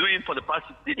 I've been doing for the past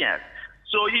 16 years.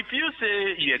 So if you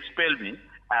say you expel me,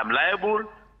 I'm liable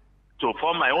to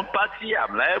form my own party.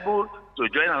 I'm liable to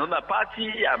join another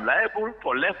party. I'm liable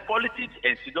for left politics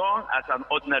and sit down as an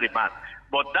ordinary man.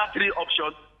 But that three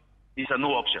option is a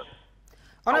no option.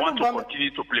 I want to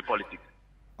continue to play politics.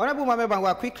 Honorable Mohamed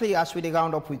Bangura, quickly as we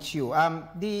round up with you.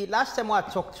 The last time I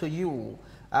talked to you,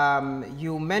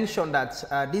 you mentioned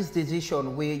that this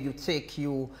decision where you take,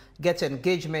 you get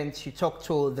engagement, you talk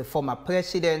to the former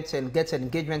president and get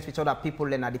engagement with other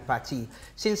people in the party.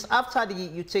 Since after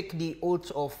you take the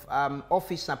oath of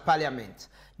office in parliament,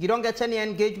 you don't get any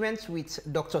engagement with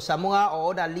Dr. Samura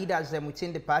or other leaders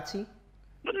within the party?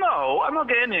 No, I'm not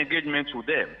getting any engagement with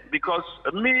them because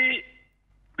me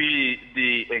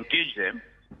engage them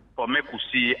for me to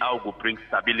see how we bring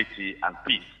stability and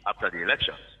peace after the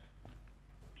elections.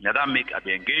 Now that make I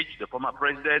engage the former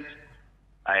president,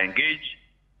 I engage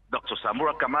Dr.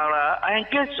 Samura Kamara, I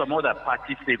engage some other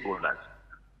party stakeholders.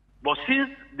 But since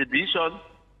the decision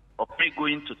of me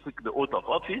going to take the oath of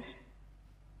office,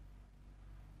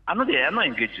 I'm not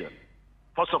engaged.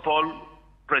 First of all,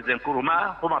 President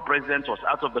Kuruma, former president, was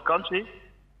out of the country.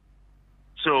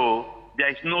 So there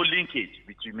is no linkage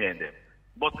between me and them.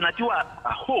 But Nigeria,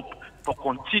 I hope for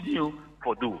continue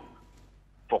for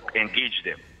engage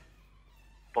them.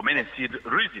 For many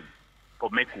reasons, for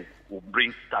make will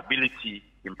bring stability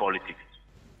in politics.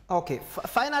 Okay.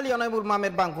 Finally, Honorable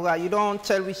Mohamed Bangura, you don't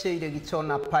tell we say the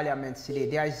return of parliament today.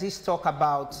 There is this talk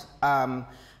about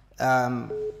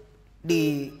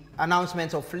the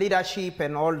announcement of leadership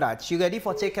and all that. You ready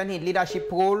for taking a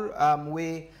leadership role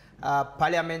where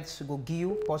parliament will give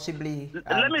you possibly?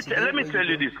 Let me tell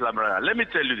you this, Lamra. Let me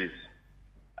tell you this.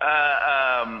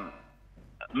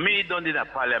 Me don't need a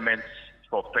parliament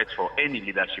for any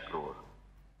leadership role.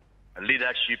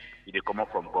 Leadership is a come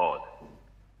from God.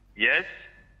 Yes,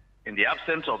 in the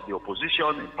absence of the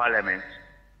opposition in parliament,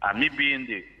 and me being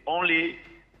the only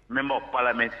member of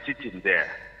parliament sitting there,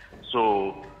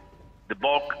 so the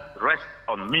bulk rests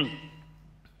on me.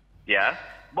 Yeah,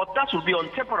 but that will be on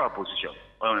temporary position,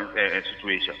 on a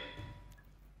situation.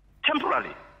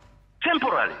 Temporarily.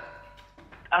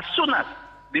 As soon as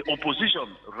the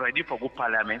opposition ready for go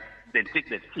parliament, then take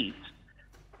the seat,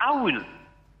 I will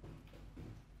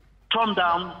turn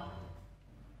down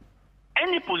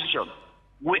any position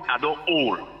where I don't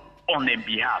hold on their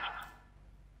behalf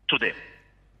to them.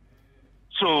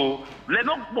 So let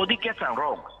nobody get it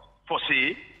wrong for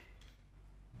say,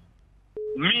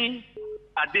 me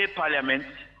at the parliament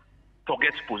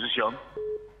forget position,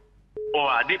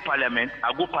 or at the parliament,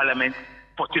 I go parliament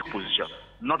for take position.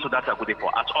 Not so that I go there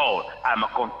for at all. I'm a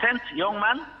content young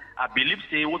man. I believe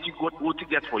say what you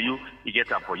get for you, you get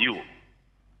that for you.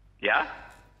 Yeah?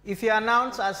 If you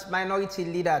announce as minority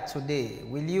leader today,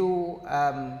 will you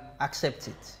accept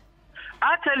it?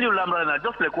 I tell you, Lamrana,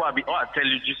 just like what I tell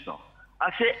you just now.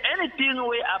 I say anything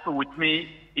will happen with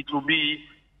me, it will be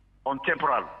on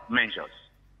temporal measures.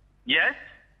 Yes,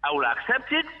 I will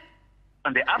accept it.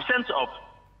 In the absence of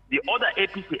the other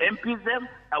APC MPs, them,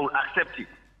 I will accept it.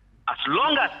 As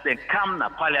long as they come to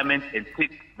parliament and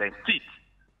take their seat,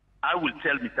 I will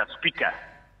tell Mr. Speaker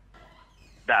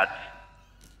that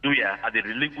we are at the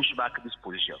relinquish back this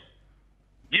position.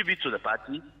 Give it to the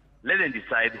party, let them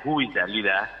decide who is their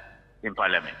leader in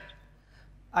parliament.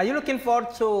 Are you looking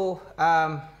forward to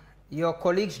your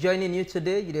colleagues joining you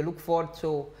today? Do they look forward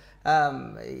to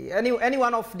any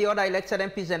one of the other elected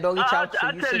MPs and don't reach out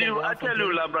to you? I tell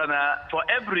you, Labrana, for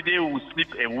every day we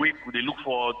sleep and wake, we look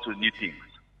forward to new things.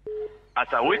 As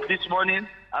I wake this morning,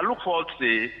 I look forward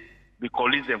to the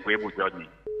colleagues and be able to join me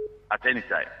at any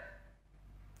time.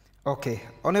 Okay.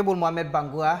 Honorable Mohamed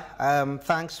Bangura,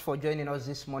 thanks for joining us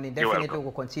this morning. Definitely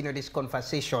we'll continue this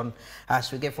conversation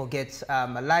as we get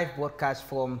a live broadcast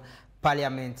from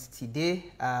Parliament today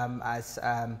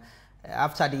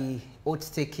after the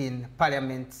oath-taking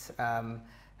Parliament,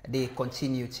 they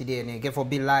continue today and they will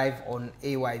be live on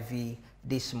AYV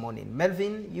this morning.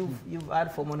 Melvin, you've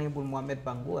heard from Honorable Mohamed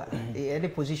Bangura. Any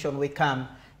position we come,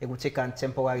 it will take on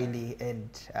temporarily and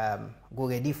go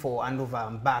ready for handover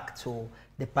and back to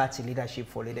the party leadership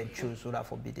for leader choose who that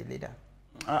will be the leader.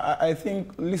 I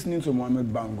think listening to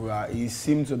Mohamed Bangura, he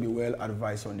seems to be well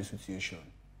advised on the situation.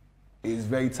 He's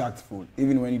very tactful,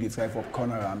 even when he try for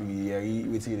corner, he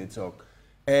waiting to talk.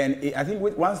 And I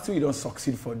think once you don't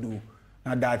succeed for do,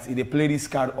 now that they play this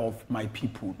card of my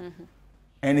people.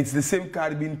 And it's the same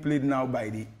card being played now by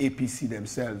the APC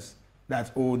themselves,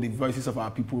 that, oh, the voices of our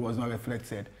people was not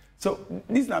reflected. So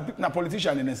these are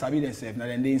politicians and they sabi themselves, now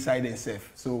they inside themselves.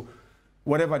 So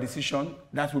whatever decision,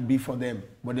 that would be for them,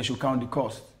 but they should count the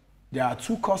cost. There are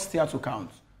two costs here to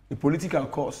count. The political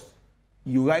cost.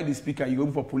 You write the speaker, you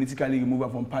go for politically removal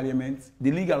from parliament.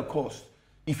 The legal cost.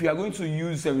 If you are going to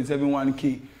use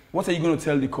 771K, what are you going to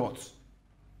tell the courts?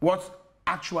 What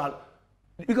actual,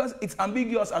 because it's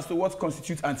ambiguous as to what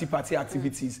constitutes anti-party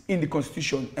activities in the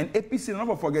Constitution. And APC,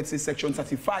 never forget, says Section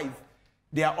 35.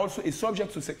 They are also a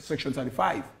subject to Section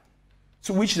 35.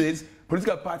 So which says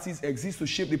political parties exist to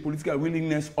shape the political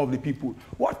willingness of the people.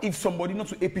 What if somebody, not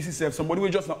to APC self, somebody will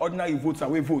just an ordinary voter,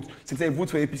 we vote, say vote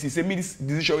for APC, say me this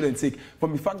decision will then take,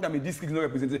 from the fact that my district is not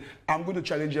represented, I'm going to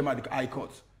challenge them at the High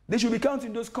Court. They should be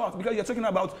counting those courts because you're talking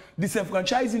about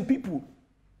disenfranchising people.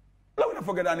 Let me not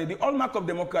forget that the hallmark of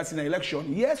democracy in an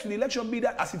election, yes, the election be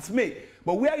that as it's may,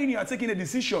 but wherein you are taking a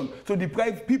decision to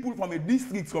deprive people from a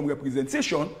district from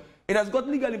representation, it has got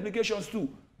legal implications too.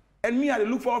 And me, I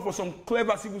look forward for some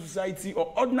clever civil society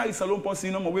or ordinary salon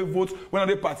person no way vote when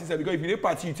other parties say, because if you're a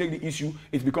party, you take the issue,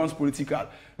 it becomes political.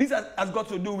 This has got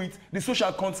to do with the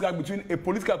social contract between a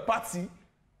political party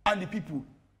and the people.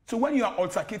 So when you are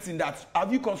altercating that,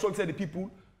 have you consulted the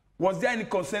people? Was there any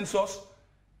consensus?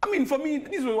 I mean, for me,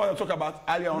 this is what I talk about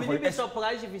earlier on. Will you be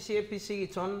surprised if you see APC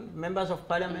return, members of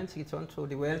parliament return to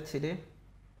the world today?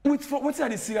 What's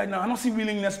that they see right now? I don't see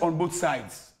willingness on both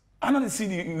sides. I don't see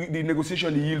the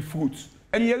negotiation, the yield fruits.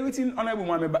 And you're waiting, Honorable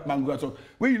Mohamed Bangura talk.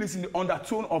 When you listen to the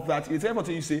undertone of that, it's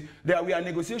everything you say, there were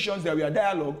negotiations, there were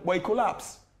dialogue, but it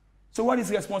collapsed. So what is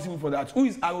responsible for that? Who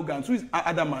is arrogant? Who is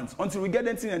adamant? Until we get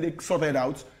anything and they sort it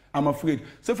out, I'm afraid.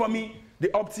 So for me,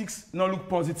 the optics not look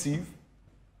positive.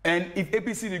 And if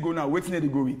APC they go now, waiting they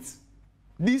go with.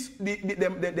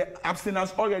 The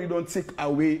abstinence already don't take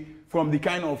away from the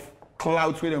kind of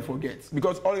clouds where they forget.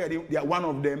 Because already they are one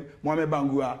of them, Mohamed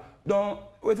Bangura, don't,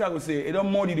 what I would say, it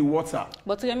don't muddy the water.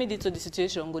 But remedy to the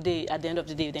situation, go day at the end of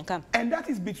the day, you then come. And that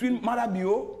is between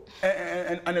Marabio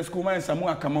and Eskuma and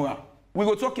Samoa Kamara. We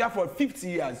will talk here for 50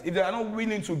 years. If they are not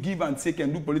willing to give and take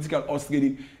and do political horse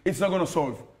trading, it's not going to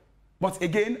solve. But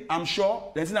again, I'm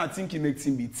sure there's not think it makes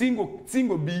him be. Thing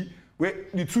will be where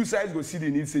the two sides go see the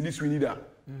need, say this we need that.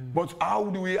 But how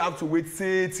do we have to wait,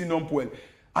 say it's in well?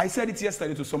 I said it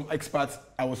yesterday to some experts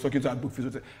I was talking to at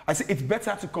Bookfest. I said it's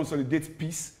better to consolidate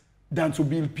peace than to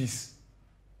build peace.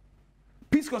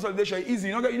 Peace consolidation is easy.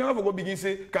 You never go begin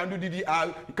say, can do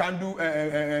DDR, can do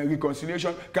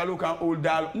reconciliation, can hold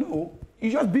dialogue. No,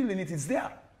 you're just building it, it's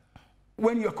there.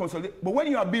 When you're consolidating, but when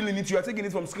you are building it, you are taking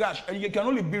it from scratch, and you can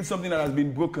only build something that has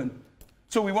been broken.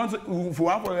 So we want to, for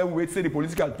one, we say the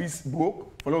political peace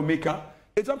broke, for maker.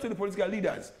 It's up to the political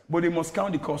leaders, but they must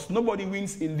count the cost. Nobody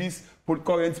wins in this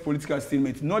current political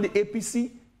stalemate. Not the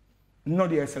APC, not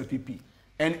the SLPP.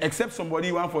 And except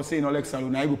somebody want for saying Alex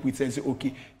Salon, I will pretend say,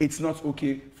 okay, it's not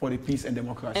okay for the peace and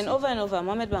democracy. And over,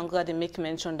 Mohamed Bangura, they make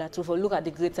mention that if we look at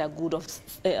the greater good of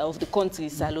the country,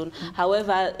 Salon.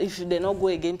 However, if they not go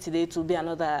again today, it will be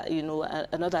another,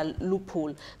 another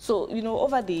loophole. So,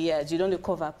 over the years, you don't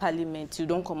cover parliament, you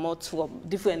don't come out from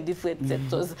different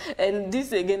sectors. And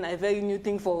this, again, a very new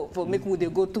thing for make they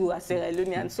go through as Sierra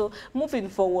Leonean. So, moving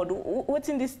forward, what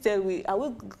in this tell we? Are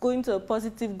we going to a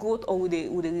positive growth or would they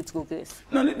retrogress?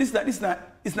 No, it's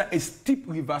not a steep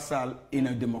reversal in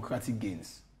a democratic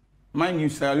gains. Mind you,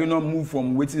 Sierra Leone move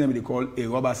from what they call a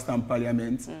rubber stamp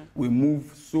parliament. We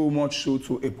move so much so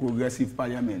to a progressive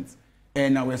parliament.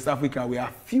 And in West Africa, we are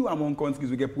few among countries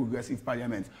who get progressive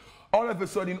parliament. All of a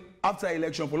sudden, after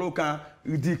election, Polo can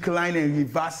decline and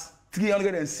reverse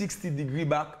 360 degrees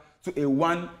back to a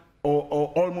one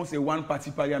or almost a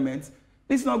one-party parliament.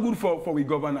 It's not good for the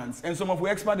governance. And some of the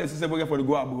experts say for the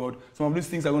go abroad, some of these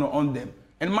things are going to on them.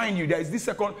 And mind you, there is this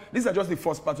second, these are just the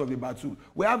first part of the battle.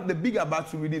 We have the bigger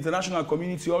battle with the international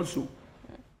community also.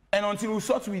 And until we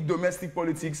sort with domestic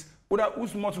politics,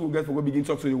 who's much we'll get for we begin to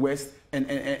talk to the West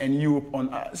and Europe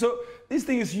on. So this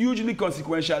thing is hugely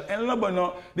consequential. And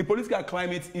the political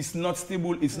climate is not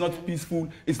stable, it's not peaceful,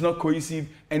 it's not cohesive,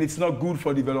 and it's not good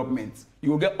for development. You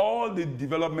will get all the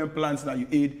development plans that you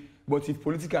aid, but if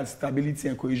political stability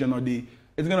and cohesion are there,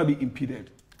 it's going to be impeded.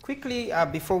 Quickly,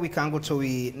 before we can go to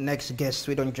the next guest,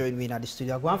 we don't join me in the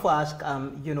studio. I want to ask,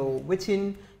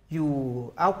 within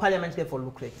how Parliament get for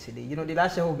look like today? The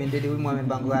last year we've been there with Mohamed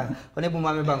Bangura, whenever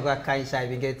Mohamed Bangura comes inside,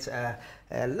 we get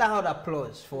loud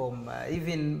applause from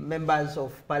even members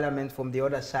of Parliament from the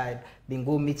other side, being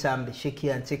go meet them, they shake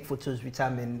here and take photos with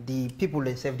them, and the people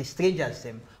themselves, the strangers,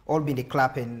 them, all been the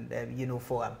clapping,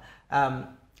 for them.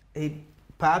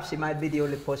 Perhaps he might be the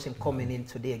only person coming in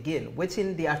today again. What's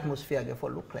in the atmosphere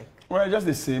for look like? Well, just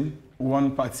the same.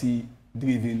 One party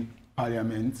driven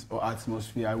parliament or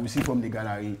atmosphere. We see from the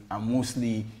gallery and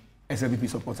mostly SLPP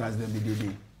supporters them the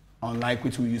day. Unlike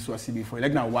what we used to see before.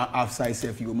 Like now one half side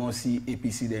self, you will more see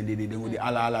APC then they go the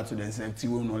ala to themselves, you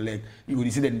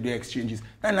will see them do exchanges.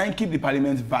 And I keep the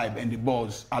parliament vibe and the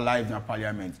buzz alive in the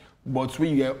parliament. But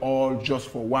when you get all just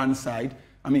for one side,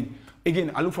 I mean,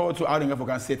 again, I look forward to how the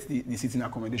can set the sitting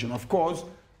accommodation. Of course,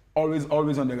 always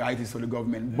on the right is for the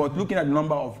government. But looking at the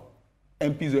number of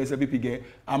MPs or SLPP get,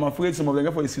 I'm afraid some of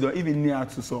them for the sit even near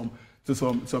to some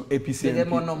APC. They get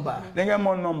more number. They get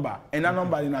more number. And that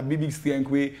number in a big strength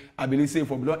way, I believe say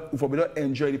for we don't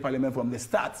enjoy the parliament from the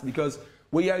start, because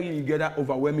we are you get that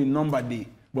overwhelming number day.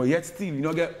 But yet still, you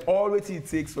know, get all what it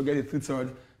takes to get the 3/3.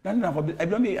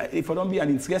 If I don't be an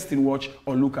interesting watch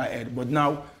or look ahead. But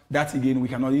now that again we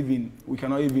cannot even.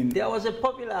 There was a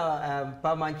popular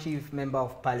Paramount Chief Member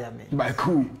of Parliament. By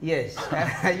who? Yes,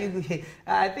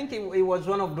 I think it was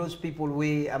one of those people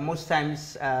where most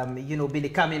times you know, be the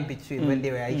coming between when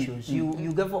there were issues.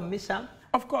 You go for miss him?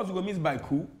 Of course we go miss by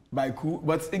coup.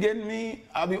 But again,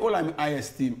 I'll be all I'm IS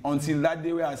team until that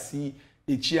day where I see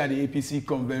a chair the APC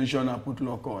convention and put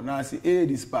lock on. Now I say, hey,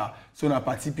 this part, so na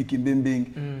party picking bing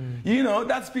bing. You know,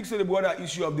 that speaks to the broader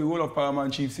issue of the role of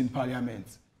paramount chiefs in parliament.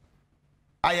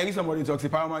 I hear somebody talk, the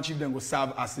paramount chief then go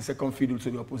serve as the second fiddle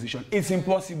to the opposition. It's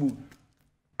impossible.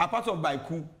 Apart of by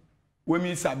coup, when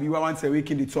me sabi, we want to say we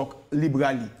can talk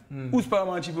liberally. Who's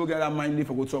paramount chief will get that mind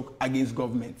for go talk against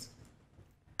government?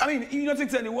 I mean, you don't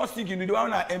think the worst thing you do,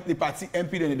 the party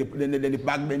MP, then the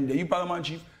backbender, you paramount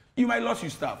chief, you might lose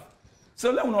your staff. So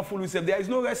let me not fool yourself. There is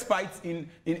no respite in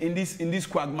this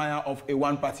quagmire of a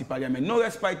one-party parliament. No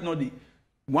respite, no day.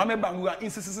 Mohamed Bangura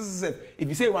insists if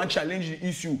you say you want to challenge the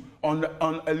issue on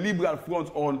a liberal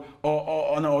front or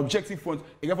on an objective front,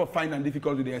 you have to find and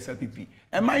difficult with the SLPP.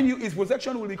 And mind you, his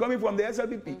protection will be coming from the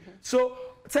SLPP. So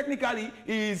technically,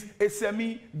 he is a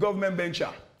semi-government venture.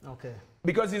 Okay.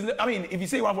 Because I mean, if you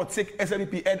say you want to take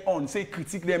SLPP head on, say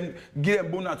critique them, give them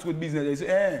bonus with business, they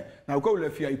say, now go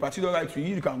left here, you party the right to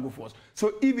you can go first.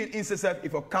 So even instead,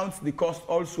 if you count the cost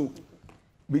also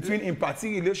between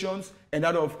in-party relations and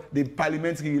that of the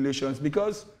parliamentary relations,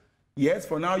 because yes,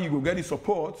 for now you go get the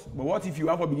support, but what if you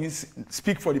have to begin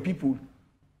speak for the people?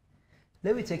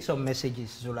 Let me take some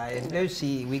messages, Zola. Let's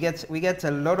see. We get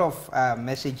a lot of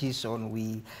messages on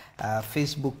we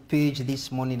Facebook page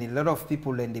this morning. A lot of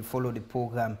people and they follow the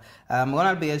program.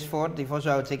 Ronald Beresford, the first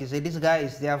one I would take, say this guy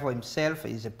is there for himself.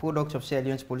 He's a product of Sierra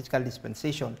Leone's political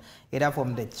dispensation, either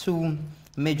from the two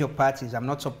major parties. I'm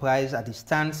not surprised at his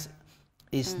stance.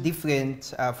 It's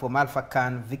different from Alpha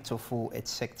Khan, Victor Fu,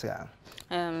 etc.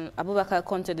 Abubakar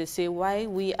Conte, they say why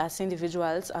we as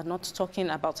individuals are not talking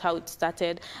about how it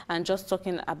started and just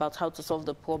talking about how to solve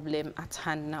the problem at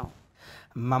hand now.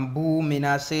 Mambu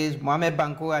Mina says Mohamed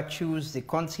Bangura choose the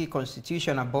country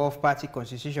constitution above party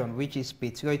constitution, which is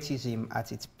patriotism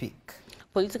at its peak.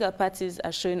 Political parties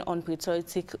are showing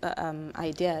unpatriotic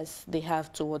ideas they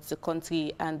have towards the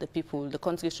country and the people. The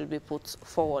country should be put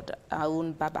forward.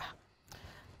 Arun Baba.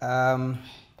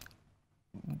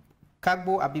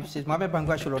 Kagbo Abib says Mohamed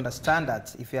Bangura should understand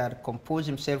that if he had composed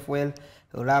himself well,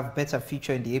 he will have a better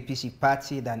future in the APC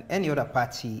party than any other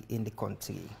party in the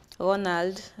country.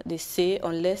 Ronald, they say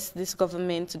unless this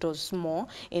government does more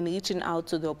in reaching out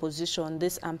to the opposition,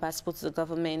 this impasse puts the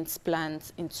government's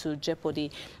plans into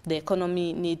jeopardy. The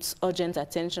economy needs urgent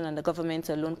attention and the government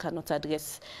alone cannot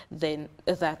address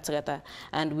that.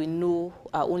 And we know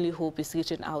our only hope is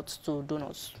reaching out to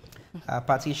donors.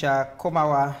 Patricia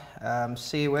Komawa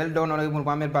say, well done, Honorable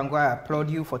Mohamed Bangura. I applaud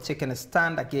you for taking a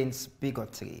stand against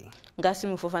bigotry.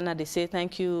 Gasimu Fofana, they say,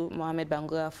 thank you, Mohamed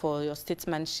Bangura, for your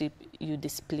statesmanship you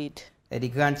displayed. Eddie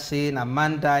Grant say, na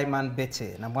man die, man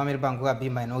better. Na Mohamed Bangura be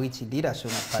minority leader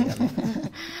soon at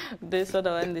parliament. This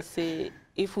other one, they say,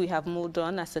 if we have moved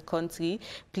on as a country,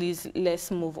 please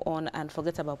let's move on and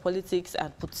forget about politics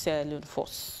and put Sierra Leone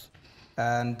first.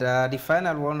 And the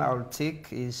final one I'll take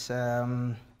is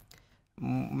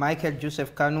Michael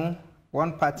Joseph Kanu.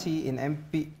 One party in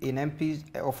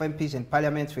MPs in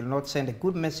parliament will not send a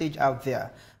good message out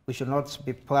there. We should not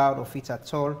be proud of it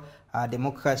at all. Our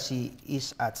democracy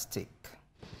is at stake.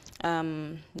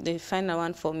 The final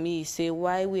one for me say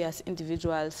why we as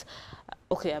individuals.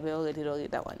 Okay, I've already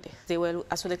read that one day. Say well,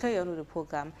 as we carry on with the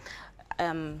program,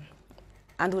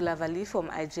 Andrew Lavalley from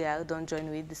IGR don't join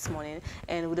me this morning,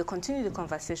 and we'll continue the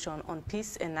conversation on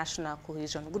peace and national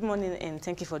cohesion. Good morning, and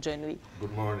thank you for joining me.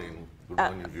 Good morning. Good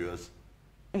morning, viewers.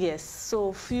 Yes, so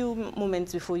a few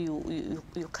moments before you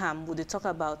come, would they talk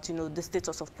about, you know, the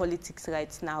status of politics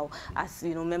right now as,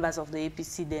 you know, members of the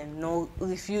APC then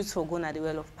refuse for going at the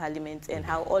well of parliament and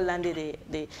how all landed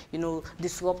they you know,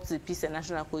 disrupt the peace and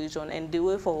national cohesion and the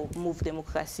way for move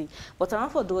democracy. But I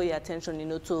want to draw your attention, you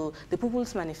know, to the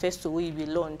People's Manifesto we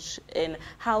will launch and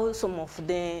how some of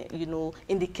the, you know,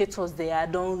 indicators they are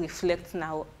don't reflect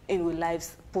now in our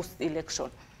lives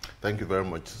post-election. Thank you very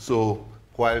much. So,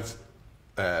 whilst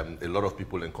a lot of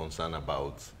people are concerned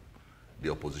about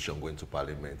the opposition going to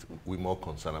parliament. We're more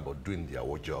concerned about doing their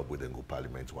work job with them go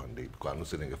parliament one day, because I'm not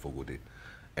saying for good day.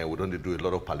 And we don't do a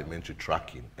lot of parliamentary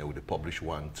tracking, and we publish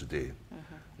one today,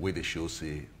 where they show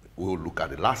say, we'll look at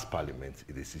the last parliament,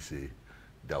 it is say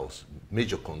there was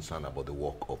major concern about the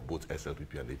work of both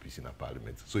SLPP and APC in the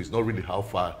parliament. So it's not really how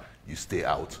far you stay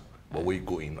out, but where you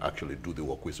go in, actually do the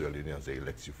work which Sierra Leoneans they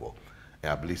elect you for.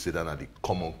 And I believe say that the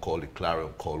common call, the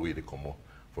clarion call, where they come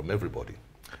from everybody.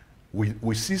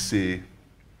 We see say,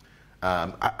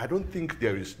 I don't think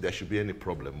there should be any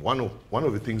problem. One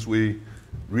of the things we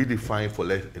really find for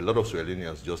a lot of Sierra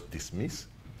Leoneans just dismiss,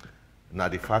 now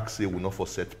the fact say we not for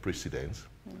set precedents,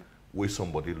 where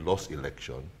somebody lost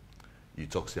election, you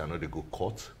talk say I know they go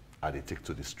court, and they take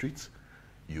to the streets,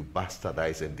 you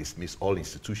bastardize and dismiss all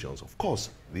institutions. Of course,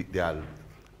 there are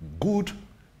good,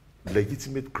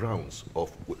 legitimate grounds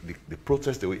of the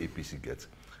protest the way APC gets.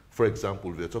 For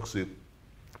example, they talk say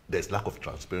there's lack of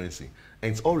transparency,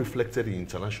 and it's all reflected in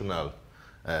international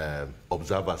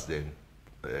observers then,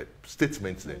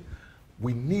 statements then.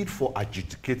 We need for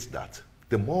adjudicate that.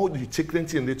 The more you take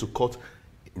anything to court,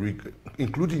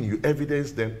 including your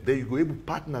evidence, then you go able to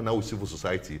partner now with civil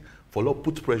society for law,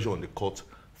 put pressure on the court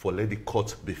for let the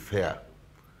court be fair.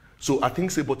 So I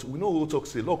think say, but we know we'll talk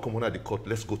say, law come on at the court,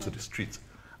 let's go to the street.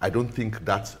 I don't think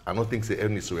say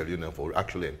any Sierra Leonean for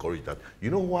actually encourage that.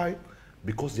 You know why?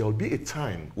 Because there will be a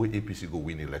time where APC go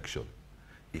win election.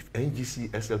 If NGC,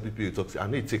 SLPP, talk say, I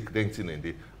need to take anything and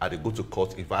they go to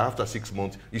court. If after 6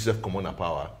 months, you have come on a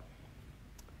power,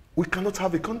 we cannot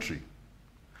have a country.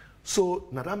 So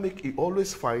now that make it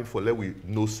always fine for let we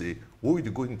know say, when we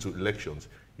go into elections,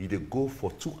 you they go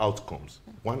for two outcomes.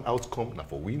 One outcome now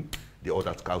for win, the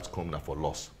other outcome now for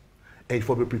loss. And if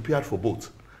we be prepared for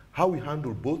both. How we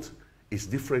handle both is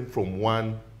different from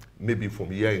one, maybe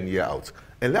from year in, year out.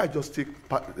 And let I just take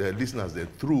listeners then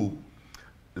through,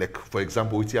 like for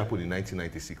example, what happened in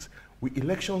 1996.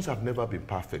 Elections have never been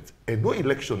perfect. And no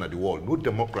election at the world, no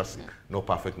democracy, not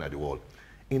perfect at the world.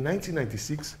 In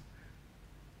 1996,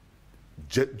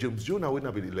 James Jonah, when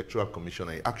I be the electoral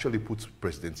commissioner, he actually put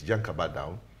President Yankaba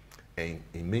down, and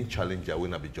a main challenger,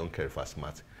 when I be John Kerry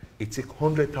Smart, it take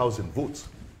 100,000 votes.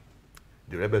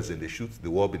 The rebels in the shoot, the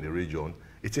war in the region,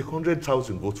 it take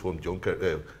 100,000 votes from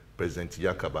President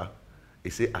Yankaba. He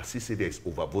say, as he say there is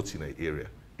overvotes in the area,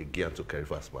 again to Kerry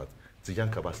Smart. So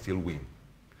Yankaba still win.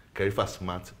 Kerry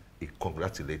Smart, he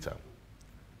congratulate him.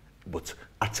 But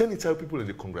at any time people in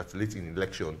the congratulating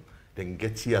election, they can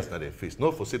get tears in their face.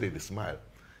 Not for say they smile.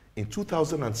 In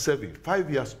 2007,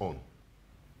 5 years on,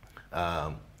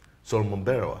 Solomon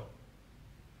Bangura,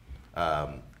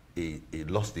 he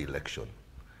lost the election.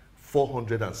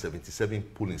 477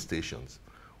 polling stations,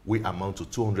 we amount to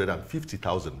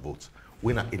 250,000 votes.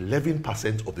 We are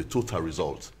 11% of the total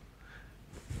results.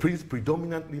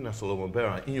 Predominantly in Solomon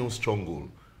Bangura, in your stronghold,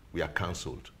 we are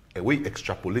cancelled. And we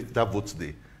extrapolate that vote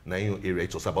today, in your area,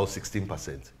 it was about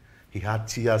 16%. He had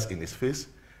tears in his face.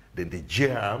 Then the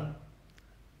JRM,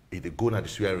 if they go to the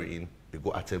swearing in, they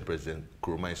go attend President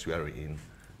Nkrumah swearing in,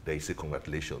 they say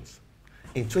congratulations.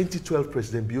 In 2012,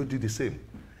 President Bio did the same.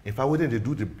 In fact, when they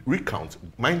do the recount,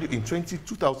 mind you, in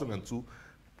 2002,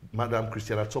 Madam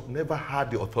Christiana Top never had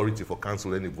the authority for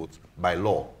cancel any votes by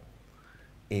law.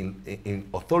 In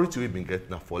authority we've been getting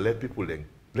now for let people then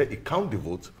let it count the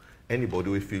votes. Anybody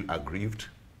will feel aggrieved,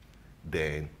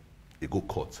 then they go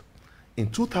court. In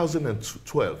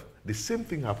 2012, the same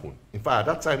thing happened. In fact,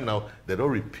 at that time now, they don't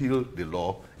repeal the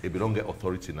law, they don't get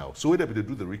authority now. So when they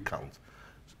do the recount,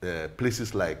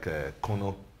 places like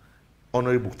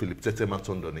Honorable Philip Tete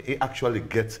Matondone, he actually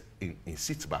gets in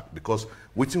seats back, because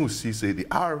waiting we see say the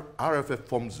RFF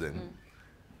forms them,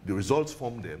 the results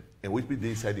form them, and what we do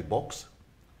inside the box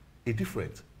is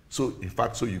different. So in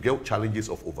fact, so you get challenges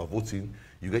of overvoting,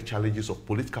 you get challenges of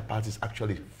political parties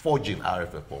actually forging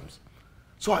RFF forms.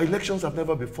 So our elections have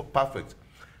never been perfect.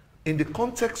 In the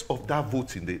context of that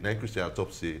voting, the Nine Christian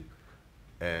Top say,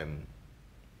 they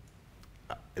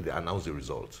announced the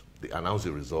results. They announced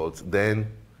the results.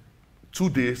 Then 2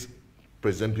 days,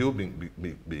 President Bio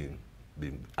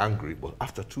being angry, but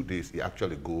after 2 days, he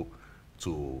actually go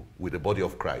with the body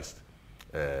of Christ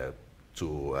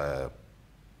to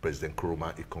President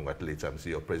Nkrumah. He congratulates him,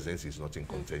 say your presidency is not in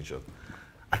contention.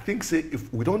 I think say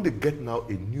if we don't get now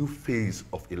a new phase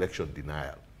of election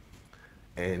denial,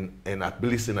 and I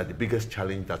believe that the biggest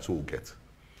challenge that we'll get.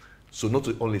 So not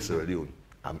only Sierra Leone,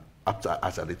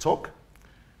 as I talk,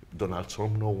 Donald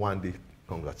Trump no one day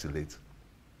congratulate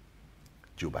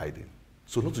Joe Biden.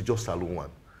 So not to just alone one.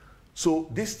 So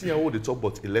this year when they talk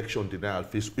about election denial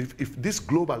phase, if this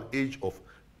global age of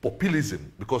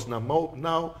populism, because now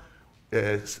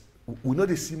we know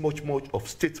they see much of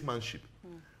statesmanship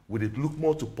we look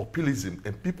more to populism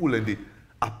and people and they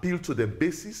appeal to their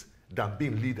basis than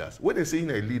being leaders. When they say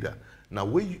you're a leader, now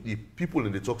when the people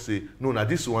in the talk say, no, now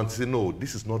this one say, no,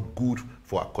 this is not good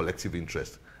for our collective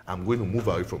interest. I'm going to move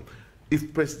away from. If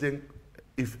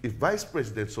Vice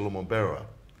President Solomon Bangura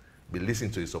be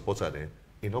listening to his supporter then,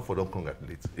 enough for them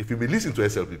congratulate. If you be listening to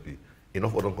SLPP,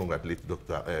 enough for them congratulate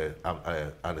Dr.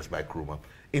 Ernest Bai Krumah.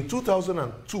 In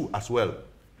 2002 as well,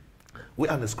 when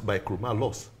Ernest Bai Krumah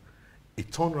lost, he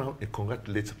turned around and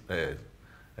congratulated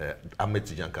Ahmed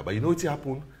Tidiane Kaba. You know what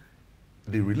happened?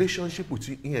 The relationship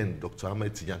between he and Dr.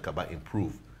 Ahmed Tidiane Kaba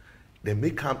improved. They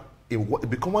become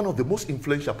one of the most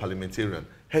influential parliamentarians,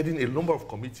 heading a number of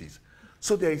committees.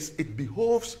 So it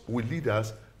behoves with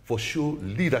leaders for show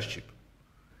leadership,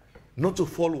 not to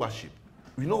followership.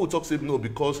 We know we talk say no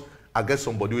because I get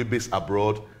somebody who is based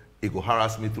abroad, he go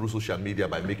harass me through social media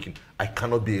by making, I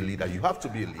cannot be a leader. You have to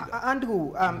be a leader.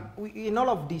 Andrew, in all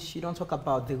of this, you don't talk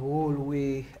about the role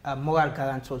where moral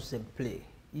guarantors them play.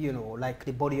 You know, like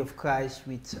the body of Christ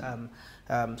with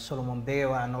Solomon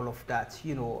Bangura and all of that.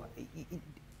 You know,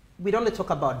 we don't talk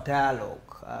about dialogue.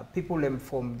 People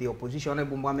from the opposition,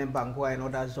 Mohamed Bangura and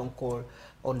others don't call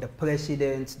on the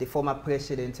president, the former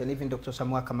president, and even Dr.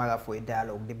 Samuel Kamara for a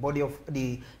dialogue. The body of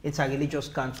the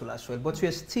Interreligious Council as well. But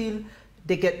we're still,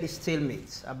 they get this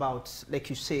stalemate about,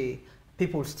 like you say,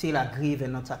 people still aggrieved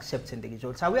and not accepting the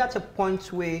results. Are we at a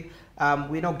point where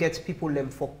we don't get people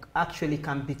for actually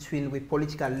come between with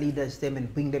political leaders them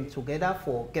and bring them together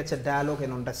for get a dialogue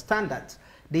and understand that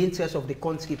the interests of the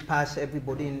country pass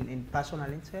everybody in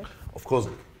personal interest? Of course,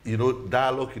 you know,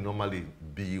 dialogue can normally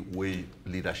be where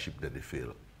leadership that they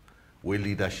fail. Where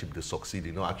leadership they succeed,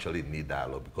 you don't actually need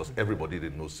dialogue because everybody they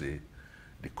know say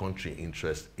the country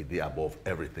interest is there above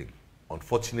everything.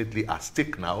 Unfortunately, at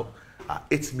stake now are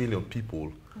 8 million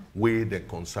people where their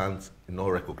concerns are not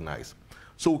recognized.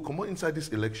 So we come inside this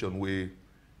election where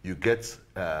you get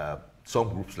some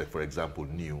groups, like for example,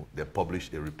 New, they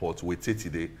published a report where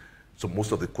today, so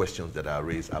most of the questions that are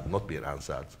raised have not been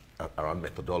answered around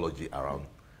methodology, around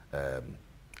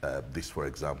this, for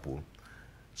example.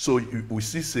 So we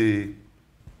see, say,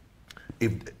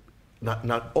 if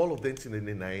not all of the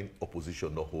 1999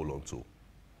 opposition not hold on to.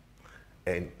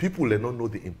 And people they don't know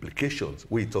the implications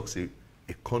where it talks a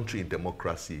country in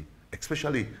democracy,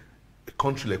 especially a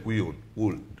country like we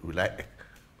will rely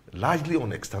largely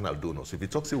on external donors. If it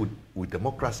talks with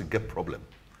democracy get problem,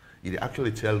 it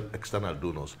actually tell external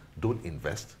donors don't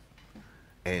invest.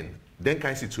 And then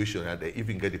kind of situation that they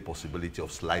even get the possibility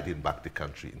of sliding back the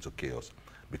country into chaos.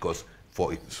 Because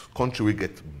for a country we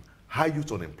get high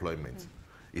youth unemployment,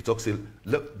 it talks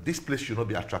look, this place should not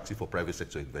be attractive for private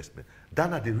sector investment.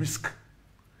 Then at the risk.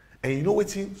 And you know what,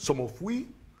 some of we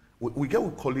get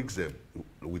with colleagues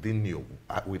within New,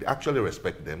 we actually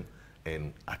respect them,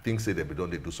 and I think say they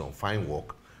do some fine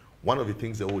work. One of the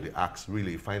things that they ask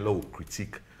really, find law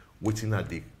critique, waiting at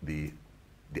the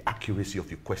accuracy of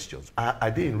your questions.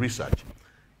 Are they in research?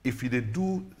 If they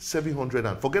do 700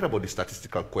 and forget about the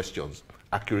statistical questions,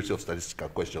 accuracy of statistical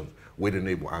questions, where they're not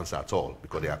able to answer at all,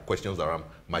 because there are questions around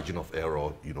margin of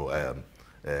error, you know,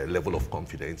 level of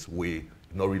confidence, where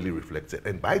not really reflected.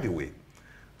 And by the way,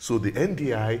 so the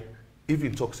NDI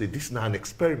even talks, say, this is not an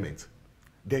experiment.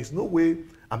 There is no way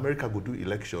America will do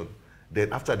election,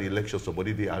 then after the election,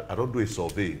 somebody, I don't do a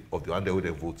survey of the one way they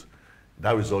vote.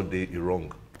 That result, they is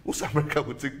wrong. Who's America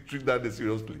would treat that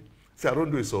seriously? Say, I don't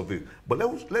do a survey. But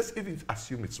let's even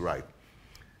assume it's right.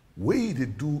 Where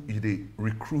they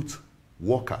recruit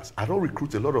workers. I don't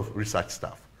recruit a lot of research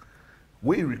staff.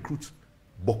 Where you recruit,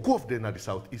 Boku of them at the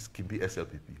Southeast can be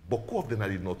SLPP. Boku of them at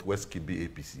the Northwest can be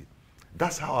APC.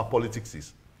 That's how our politics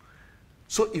is.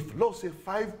 So if, let's say,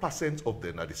 5% of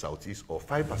them at the Southeast or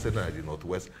 5% at the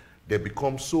Northwest, they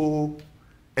become so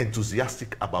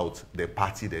enthusiastic about their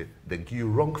party, they give you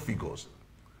wrong figures.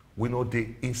 We know the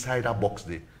insider box,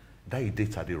 that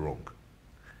data they wrong.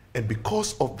 And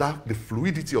because of that, the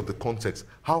fluidity of the context,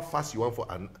 how fast you want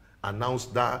to announce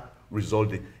that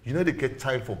result, you know they get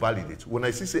time for validate. When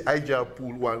I say IJR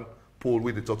pool one poll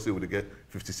where they talk say we get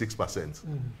 56%,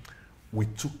 we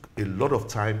took a lot of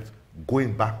time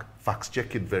going back, fact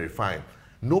checking, verifying.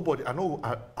 Nobody, I know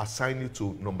I assigned you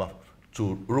to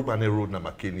Rubane Road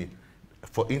Namakeni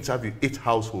for interview 8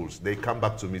 households. They come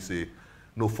back to me say,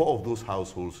 no, 4 of those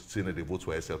households saying that they vote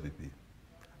for SLPP.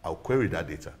 I'll query that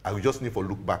data. I will just need to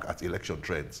look back at election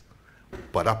trends.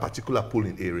 But that particular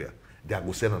polling area, they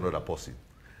will send another person.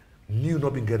 New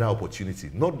not been get that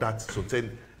opportunity. Not that,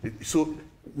 so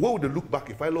what would they look back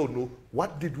if I don't know,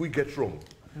 what did we get wrong?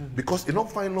 Because in our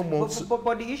final months...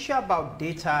 But the issue about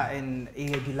data and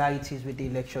irregularities with the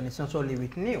election is not only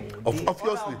with new.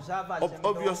 Obviously,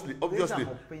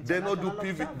 they not do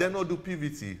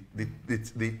PVT.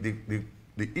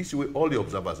 The issue with all the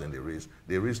observers and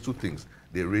they raise two things.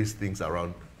 They raise things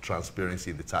around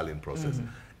transparency in the tallying process.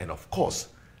 And of course,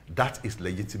 that is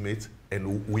legitimate,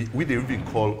 and we didn't even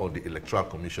call on the Electoral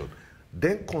Commission.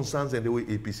 Then concerns and the way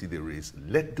APC they raise,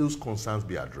 let those concerns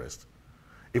be addressed.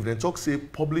 If they talk, say,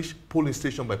 publish polling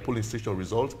station by polling station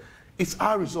results, it's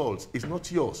our results, it's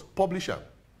not yours. Publish them.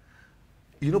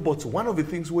 You know, but one of the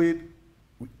things we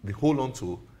hold on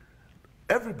to,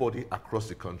 everybody across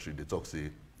the country, they talk,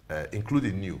 say,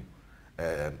 including new,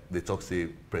 they talk, say,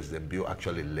 President Bill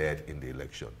actually led in the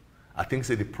election. I think,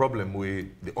 say, the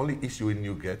only issue we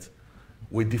new get,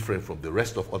 we're different from the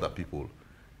rest of other people,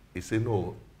 is say,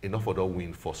 no, enough of them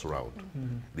win first round,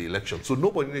 the election. So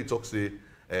nobody need to talk, say,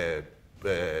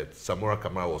 Samora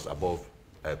Kamara was above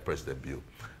President Bill.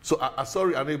 So I'm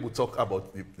sorry, I'm able to talk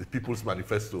about the People's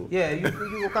Manifesto. Yeah,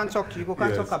 you can talk. You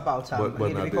can talk about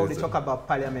because they talk about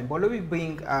Parliament. But let me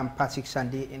bring Patrick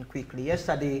Sandy in quickly.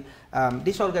 Yesterday,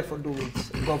 this all got to do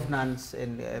with governance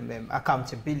and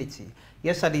accountability.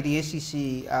 Yesterday, the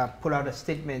ACC put out a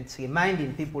statement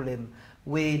reminding people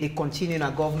where they continue in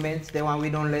a government, the one we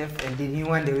don't left, and the new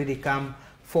one they really come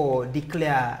for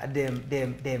declare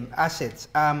them assets.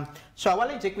 So I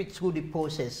want to take you through the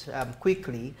process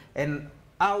quickly and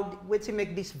how to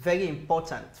make this very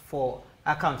important for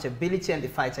accountability and the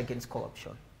fight against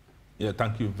corruption. Yeah,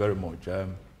 thank you very much.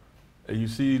 You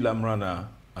see, Lamrana,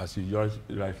 as you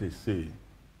rightly say,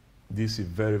 this is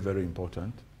very, very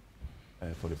important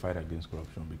for the fight against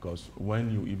corruption, because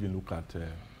when you even look at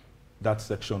that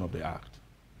section of the Act,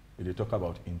 they talk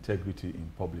about integrity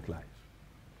in public life.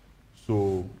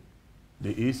 So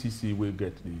the ACC will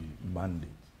get the mandate,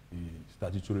 the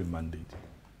statutory mandate,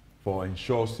 for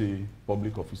ensure, say,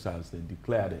 public officers they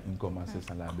declare their income, assets,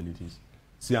 and liabilities.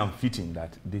 See, I'm fitting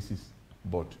that this is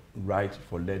but right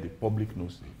for let the public know,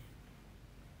 say,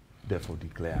 therefore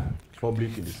declare.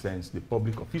 Public in the sense, the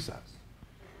public officers.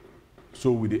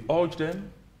 So we urge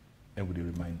them and we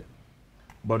remind them.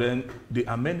 But then the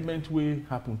amendment will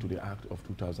happen to the Act of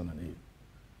 2008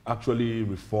 actually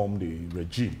reformed the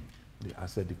regime, the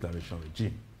asset declaration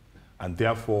regime. And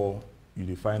therefore,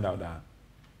 you find out that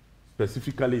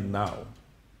specifically now,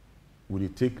 we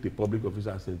take the public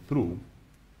officers through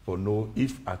for know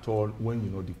if at all, when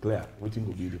you declare, what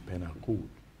will be the penal code.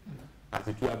 As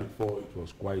it was before, it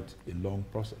was quite a long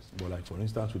process. But like, for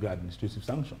instance, with the administrative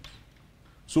sanctions.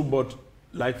 So, but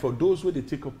like for those where they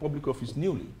take up public office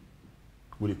newly,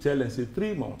 we tell and say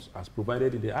 3 months as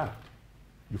provided in the Act,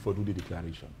 you for do the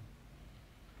declaration.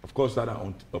 Of course, that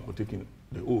are taking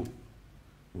the oath,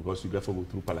 because you therefore go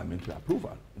through parliamentary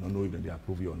approval. You don't know if they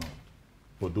approve you or not.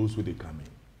 For those who they come in.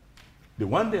 The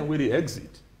one then where they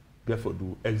exit, therefore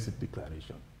do exit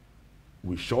declaration.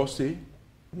 We shall say,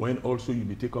 when also you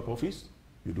may take up office,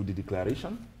 you do the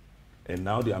declaration. And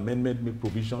now the amendment make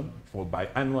provision for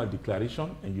biannual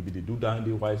declaration, and you be the do down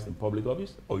the wise in public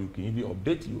office, or you can even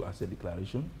update you as a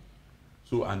declaration.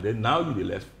 So, and then now you be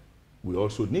left, we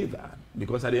also need that,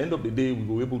 because at the end of the day, we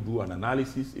will be able to do an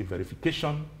analysis, a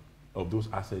verification of those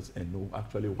assets, and know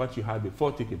actually what you had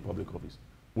before taking public office,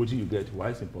 what you get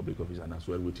wise in public office, and as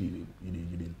well what you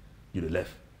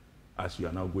left, as you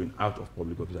are now going out of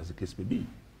public office, as the case may be.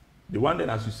 The one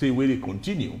then, as you say, where they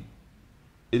continue,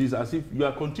 it is as if you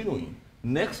are continuing.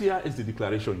 Next year is the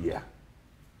declaration year.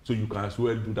 So you can as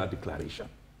well do that declaration.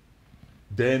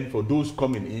 Then for those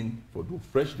coming in, for do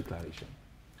fresh declaration.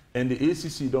 And the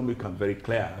ACC don't become very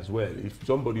clear as well. If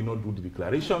somebody not do the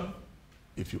declaration,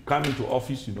 if you come into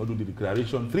office, you not do the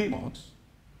declaration 3 months,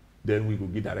 then we will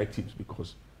give directives,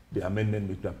 because the amendment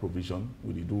makes that provision.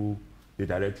 We do the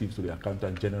directives to the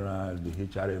Accountant General, the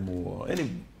HRMO, or any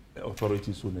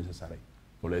authority so necessary,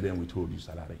 for let them withhold your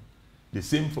salary. The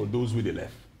same for those with the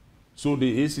left. So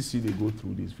the ACC, they go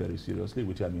through this very seriously,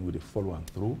 which I mean with the follow and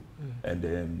through. And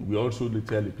then we also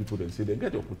tell the people, they say they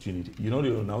get the opportunity. You know,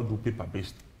 they will now do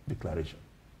paper-based declaration.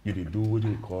 You do what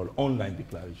you call online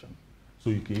declaration.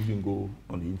 So you can even go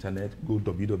on the internet, go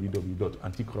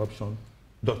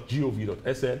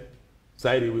www.anticorruption.gov.sl,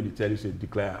 side away they tell you, say,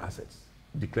 declare assets.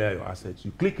 Declare your assets.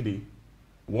 You click the,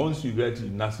 once you get the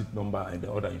NACIT number and the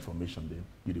other information, then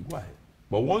you go ahead.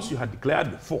 But once you had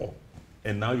declared before,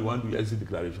 and now you want to do exit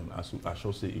declaration, I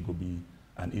shall say it will be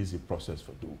an easy process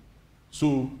for do.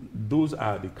 So those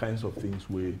are the kinds of things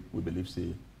where we believe,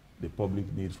 say, the public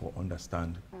needs for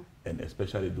understand, and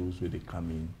especially those where they come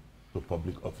in to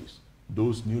public office.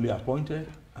 Those newly appointed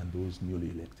and those newly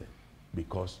elected.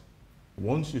 Because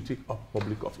once you take up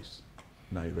public office,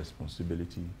 now your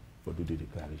responsibility for do the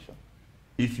declaration.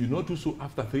 If you not do so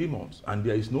after 3 months, and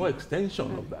there is no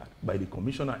extension of that by the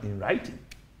commissioner in writing,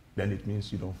 then it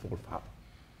means you don't fall foul.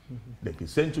 They can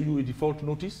send to you a default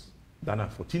notice, then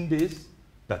at 14 days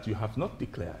that you have not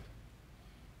declared,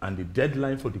 and the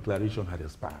deadline for declaration had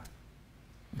expired.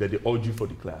 Then they urge you for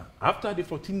declare. After the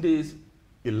 14 days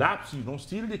elapse, you don't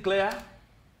still declare,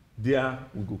 there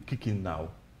we go kick in now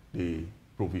the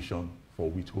provision for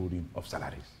withholding of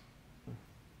salaries.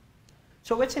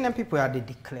 So waiting them people are they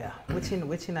declare?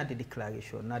 Waiting at the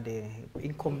declaration, not the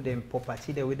income, them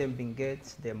property, they will them been get,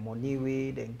 the money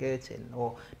we then get, and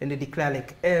or then they declare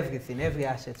like everything, every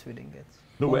asset we then get.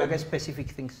 No, or like specific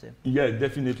things then. Yeah,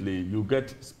 definitely. You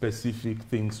get specific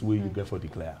things where you get for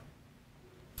declare.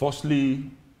 Firstly,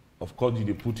 of course,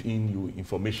 you put in your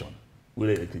information,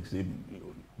 whether it's a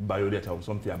biodata or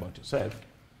something about yourself,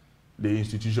 the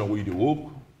institution where you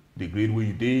work, the grade where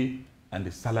you did, and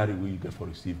the salary where you get for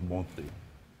receive monthly.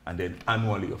 And then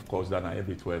annually, of course, that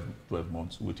every 12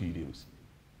 months, what you receive.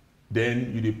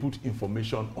 Then you put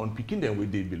information on picking them where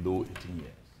they below 18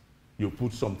 years. You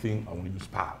put something on your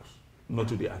spouse, not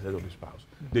to the asset of the spouse.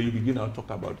 Then you begin to talk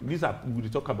about, we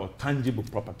talk about tangible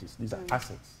properties, these are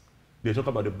assets. They talk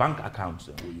about the bank accounts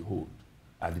where you hold,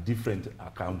 and the different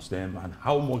accounts them, and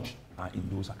how much are in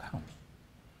those accounts.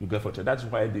 You get for that. That's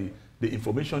why the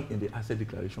information in the asset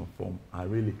declaration form are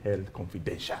really held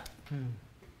confidential.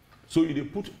 So you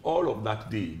put all of that,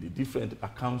 the different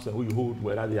accounts that you hold,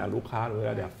 whether they are local,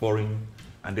 whether they are foreign,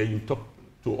 and then you talk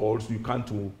to also, you can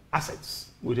to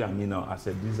assets. What do I mean now?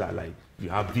 Assets, these are like, you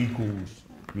have vehicles,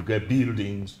 you get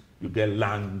buildings, you get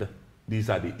land. These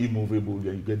are the immovable,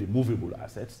 and you get the movable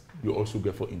assets. You also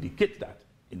get for indicate that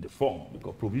in the form,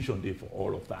 because provision there for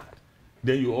all of that.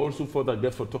 Then you also further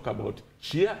therefore talk about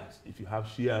shares. If you have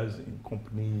shares in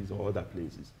companies or other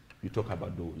places, you talk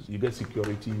about those. You get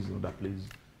securities in other places,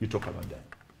 you talk about that.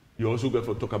 You also get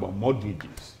for talk about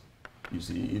mortgages. You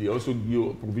see, it also give you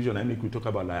a provision, I make we talk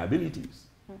about liabilities.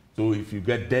 So if you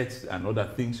get debts and other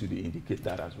things, you indicate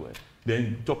that as well. Then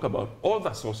you talk about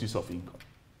other sources of income.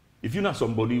 If you're not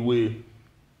somebody where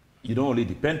you don't only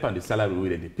depend on the salary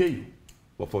where they pay you,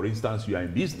 but for instance, you are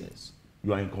in business,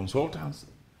 you are in consultancy,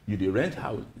 you do rent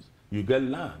houses, you get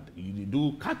land, you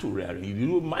do cattle rearing, you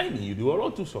do mining, you do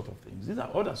all two sorts of things. These are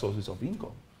other sources of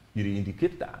income. You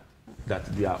indicate that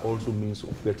they are also means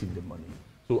of getting the money.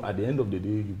 So at the end of the day,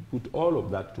 you put all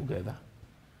of that together.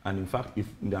 And in fact, if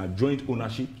there are joint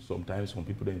ownership, sometimes some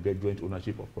people don't get joint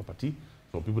ownership of property.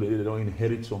 Some people, they don't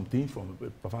inherit something from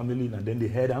a family and then they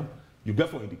head them, you get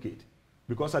for indicate.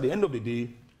 Because at the end of the day,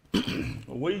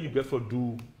 when you get for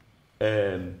do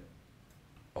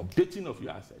updating of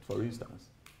your asset, for instance,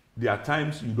 there are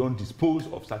times you don't dispose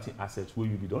of certain assets where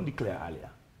you don't declare earlier.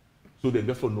 So they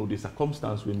therefore know the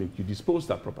circumstance will make you dispose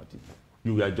that property.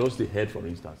 You adjust the head, for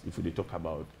instance, if we talk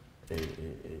about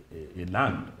a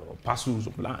land or parcels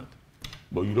of land,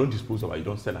 but you don't dispose of it, you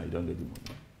don't sell it, you don't get the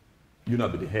money. You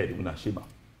not be the head, you not sheba.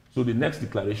 So the next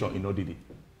declaration, you know, did it.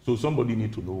 So somebody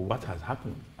need to know what has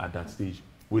happened at that stage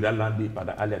with that land deed, by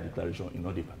the earlier declaration, you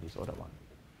know, by this other one.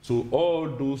 So all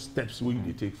those steps we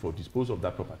need to take for dispose of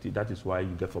that property, that is why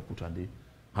you get for put on the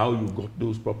how you got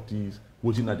those properties,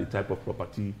 looking at the type of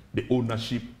property, the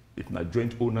ownership, if not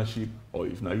joint ownership, or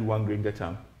if not you want to get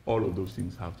them, all of those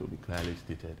things have to be clearly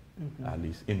stated, at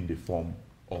least in the form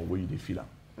or where you fill up.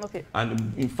 Okay.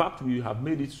 And in fact, we have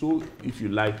made it so, if you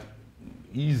like,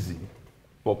 easy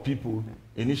for people.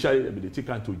 Initially, they be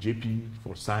taken to JP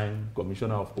for sign,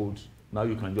 Commissioner of Oaths. Now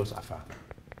you can just affirm.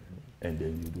 And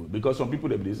then you do it. Because some people,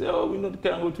 they say, oh, we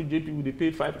can't go to JP, we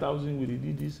pay 5,000, we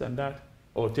did this and that,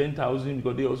 or 10,000,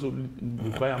 because they also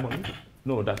require money.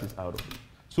 No, that is out of it.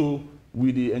 So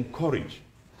we encourage,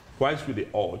 whilst we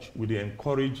urge, we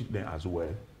encourage them as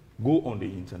well, go on the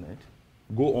internet,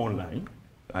 go online,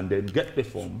 and then get the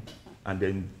form, and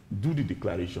then do the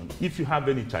declaration. If you have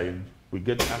any challenge, we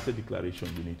get the asset declaration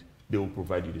unit, they will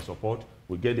provide you the support.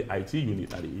 We get the IT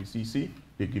unit at the ACC,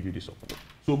 they give you the support.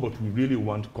 So, but we really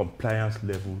want compliance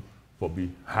level for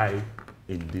be high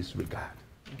in this regard.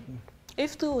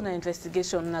 If through an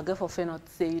investigation, I go for not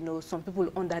say, you know, some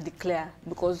people under declare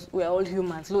because we are all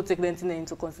humans, we'll take them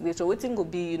into consideration. What thing will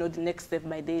be, you know, the next step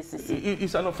by the ACC?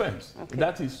 It's an offense. Okay.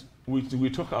 That is, we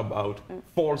talk about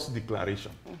false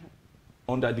declaration.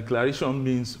 Under declaration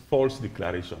means false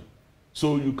declaration.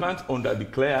 So you can't under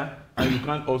declare and you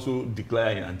can't also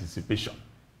declare in anticipation.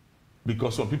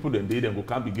 Because some people then they go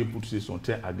can't begin put this on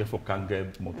 10 and therefore can't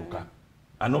get motorcar.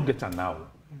 And not get her now.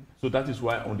 So that is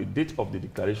why on the date of the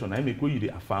declaration, I make where you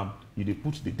affirm, you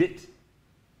put the date.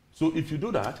 So if you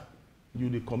do that,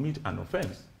 you commit an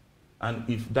offense. And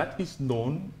if that is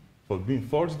known for being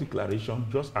false declaration,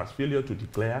 just as failure to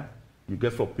declare, you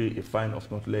get for pay a fine of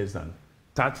not less than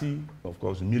 30, of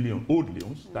course, million old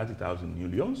leons, 30,000 new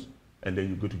leons, and then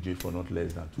you go to jail for not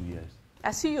less than 2 years.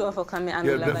 I see you offer coming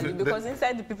because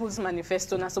inside the People's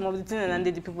Manifesto, now some of the things and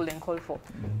the people then call for.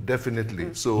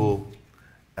 Definitely. So,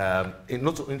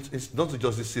 it's not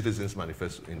just the Citizens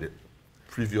Manifesto in the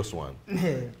previous one.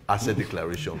 Asset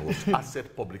declaration was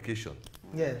asset publication.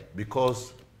 Yeah.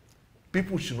 Because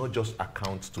people should not just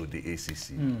account to the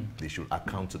ACC, they should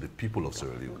account to the people of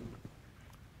Sierra Leone.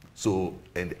 So,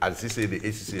 and as you say, the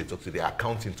ACC, they're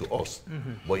accounting to us.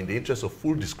 But in the interest of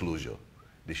full disclosure,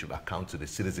 they should account to the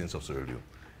citizens of Sierra Leone.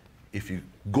 If you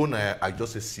go now, I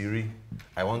just say, Siri,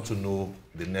 I want to know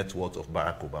the net worth of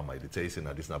Barack Obama. They tell you, say,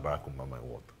 no, this is not Barack Obama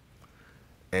worth.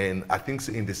 And I think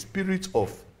in the spirit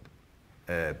of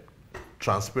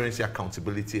transparency,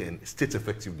 accountability, and state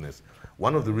effectiveness,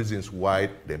 one of the reasons why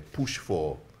they pushed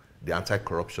for the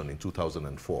anti-corruption in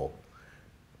 2004,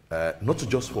 not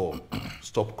just for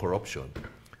stop corruption,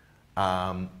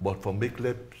 but for make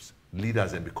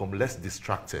leaders and become less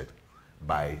distracted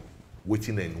by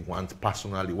waiting and want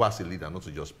personally, as a leader, not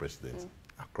just president,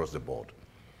 across the board,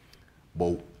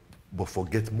 but for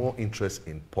get more interest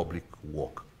in public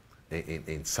work,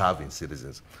 in serving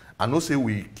citizens. I know say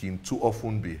we can too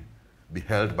often be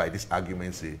held by this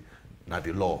argument, say, not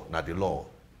the law, not the law.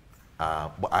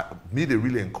 But they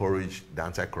really encourage the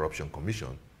Anti-Corruption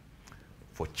Commission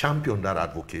for champion that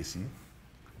advocacy,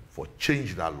 for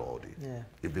change that law.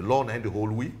 If the law not the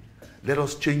whole way, let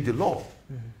us change the law.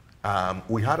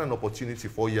 We had an opportunity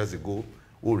 4 years ago,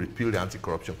 we'll repeal the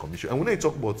Anti-Corruption Commission. And when I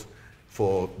talk about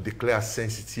for declare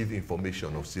sensitive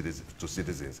information of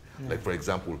citizens, like for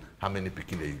example, how many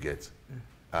picking that you get.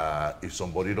 If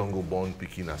somebody don't go born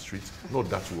picking a street, not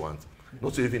that we want.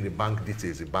 Not even the bank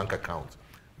details, the bank account,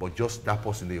 but just that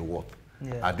person they work.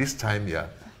 At this time,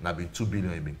 now been 2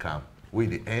 billion in income. We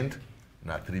the end,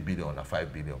 now 3 billion, now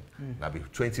 5 billion. Now be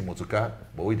 20 motorcar,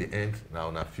 but we the end,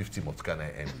 now 50 motorcar na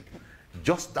end.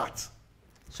 Just that.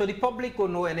 So the public will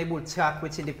know and able to track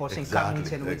within the person coming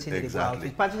in and within the go out.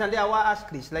 Particularly, I want to ask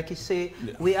this, like you say,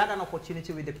 we had an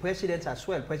opportunity with the president as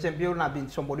well. President Bill has been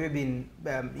somebody who been,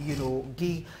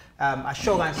 give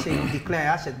assurance saying declare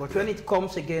asset. But when it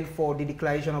comes again for the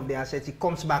declaration of the assets, it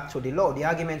comes back to the law. The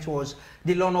argument was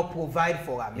the law not provide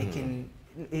for him.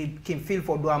 It can feel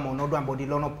for them or not, but the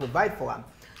law not provide for him.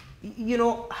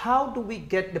 How do we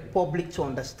get the public to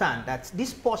understand that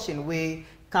this person will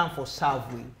come for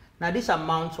salary? Now this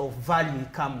amount of value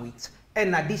come with, and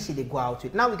now this they go out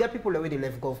with. Now we get people away the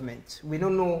left government. We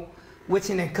don't know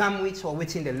waiting they come with or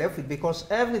waiting they left with because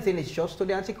everything is just to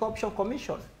the Anti-Corruption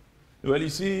Commission. Well, you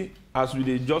see, as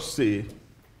we just say,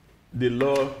 the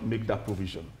law make that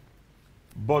provision.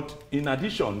 But in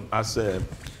addition, as my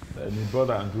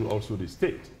brother Andrew also the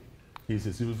state, he's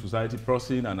a civil society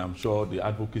person, and I'm sure the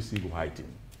advocacy will hide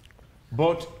him.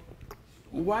 But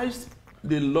why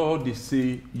the law, they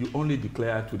say you only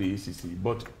declare to the ACC,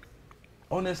 but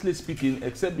honestly speaking,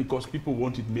 except because people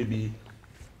want it maybe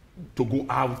to go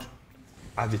out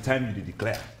at the time you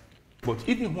declare. But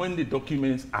even when the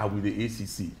documents are with the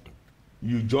ACC,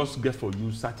 you just get for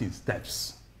you certain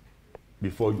steps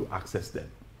before you access them.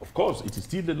 Of course, it is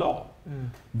still the law.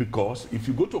 Because if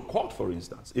you go to court, for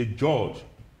instance, a judge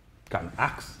can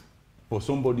ask for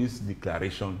somebody's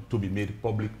declaration to be made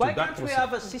public. Why can't we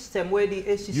have a system where the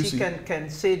ACC can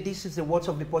say this is the words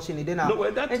of the person? In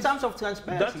terms of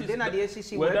transparency, then at the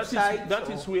ACC website. That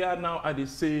is where now I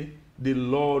say the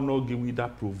law not give me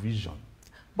that provision.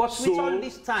 But with all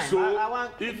this time,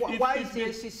 why is the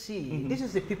ACC? This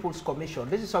is the People's Commission.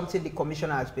 This is something the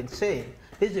Commissioner has been saying.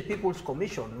 This is the People's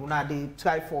Commission. Now they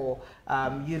try for,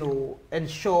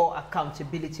 ensure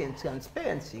accountability and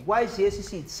transparency. Why is the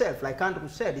ACC itself, like Andrew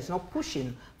said, is not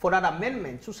pushing for that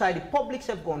amendment? So the public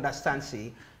self go understand,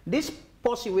 say, this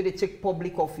person where they take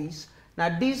public office,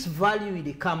 now this value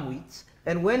they come with,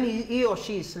 and when he or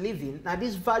she is leaving, now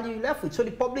this value left with. So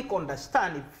the public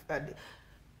understand if,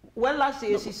 when last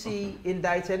the ACC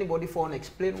indict anybody for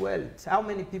unexplained wealth? How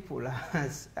many people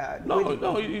has...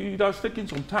 it has taken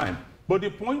some time. But the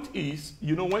point is,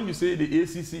 when you say the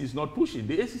ACC is not pushing,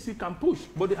 the ACC can push.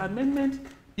 But the amendment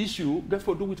issue,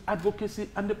 therefore, do with advocacy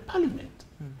and the parliament.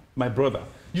 My brother.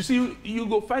 You see, you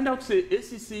go find out, say,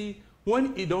 ACC,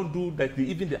 when it don't do like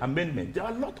even the amendment, there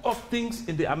are a lot of things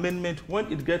in the amendment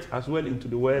when it gets as well into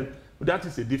the well. That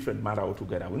is a different matter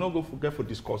altogether. We're not going to forget to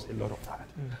discuss a lot of that.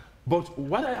 But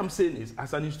what I am saying is,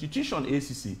 as an institution,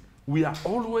 ACC, we are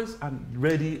always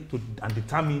ready and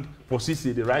determined for see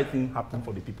the right thing happen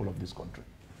for the people of this country.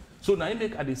 So now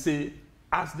they say,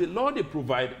 as the law they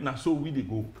provide, now so we they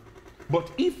go. But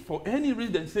if for any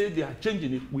reason they say they are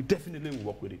changing it, we definitely will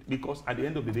work with it, because at the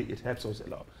end of the day, it helps us a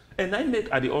lot. And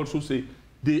I also say,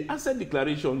 the asset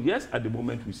declaration, yes, at the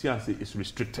moment we see and say it's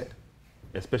restricted,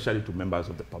 especially to members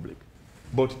of the public.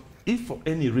 But if for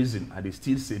any reason, and they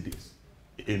still say this,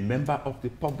 a member of the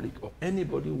public or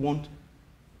anybody want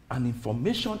an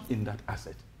information in that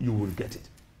asset, you will get it.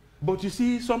 But you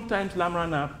see, sometimes,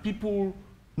 Lamrana, people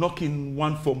knocking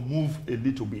one for move a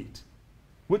little bit.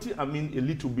 What I mean a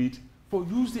little bit, for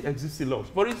use the existing laws.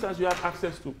 For instance, you have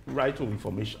access to right of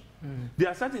information. There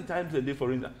are certain times a day,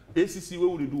 for instance, ACC, where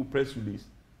would they do press release?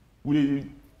 Will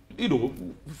you know,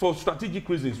 for strategic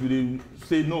reasons, we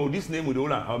say, no, this name will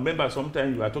hold on. I remember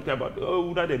sometimes you are talking about, oh,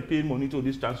 would I pay money to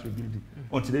this transfer building?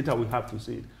 Until later we have to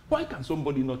say it. Why can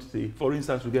somebody not say, for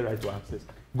instance, we get right to access?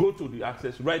 Go to the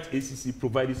access, write ACC,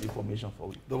 provide this information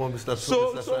for you.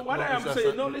 So what I am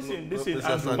saying, no, listen,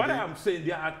 Andrew, what I am saying,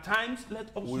 there are times,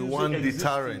 let us use want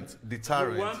deterrent.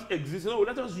 We want existing. No,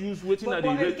 let us use waiting at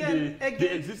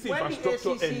the existing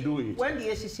infrastructure and do it. When the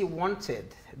ACC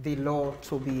wanted the law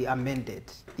to be amended,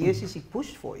 the ACC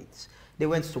pushed for it. They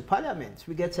went to Parliament.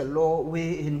 We get a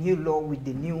new law with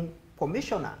the new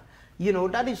commissioner. You know,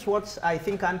 that is what I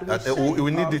think and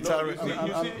we need deterrent.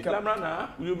 You see, Lamrana,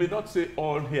 you may not say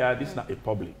all here, this is not a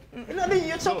public. No,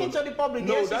 you're talking to the public.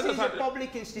 No, yes, this is a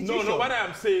public institution. No, what I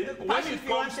am saying, when it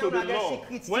comes to the law,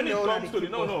 when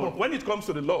it comes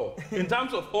to the law, in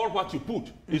terms of all what you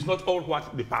put, it's not all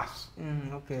what they pass.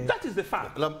 Okay. That is the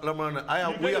fact. Lamrana,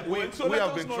 we have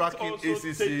been tracking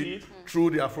ACC through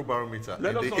the Afrobarometer. And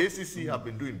the ACC have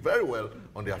been doing very well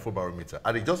on the Afrobarometer.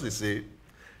 And they just say,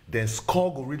 then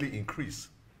score will really increase.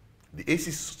 The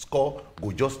ACC score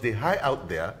will just stay high out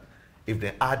there if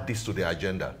they add this to their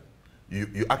agenda.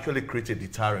 You actually create a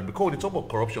deterrent. Because when we talk about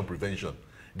corruption prevention,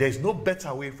 there is no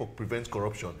better way for prevent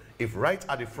corruption if right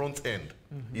at the front end,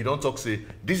 you don't talk, say,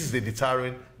 this is the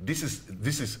deterrent, this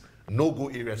is no-go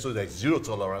area, so there's zero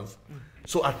tolerance.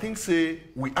 So I think, say,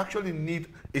 we actually need,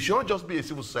 it should not just be a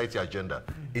civil society agenda.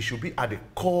 It should be at the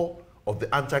core of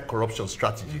the anti-corruption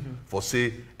strategy for,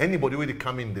 say, anybody when they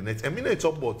come in the net. I mean, they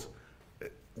talk about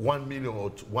 1 million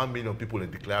or 1 million people in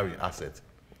declaring assets.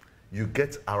 You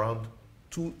get around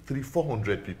 200, 300,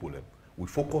 400 people. We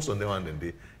focus on them and then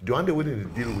the one they willing to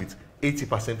deal with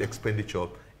 80% expenditure,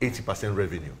 80%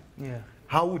 revenue. Yeah.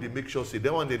 How would they make sure, say,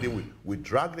 then one day we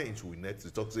drag them into the net to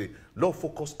talk, say, law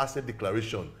focus asset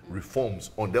declaration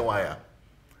reforms on the wire.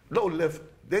 Law left,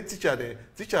 then teacher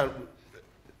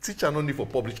no need for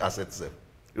published assets,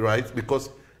 right?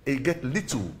 Because it get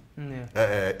little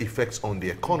effects on the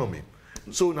economy.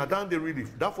 So now that they really,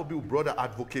 that for be broader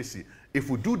advocacy. If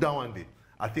we do that one day,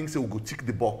 I think so we go tick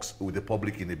the box with the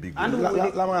public in a big way. And with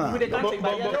the country,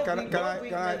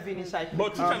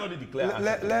 but teacher not declare.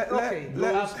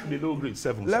 The low grade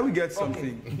 7. Let me get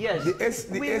something. Okay. Yes.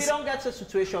 We don't get a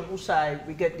situation where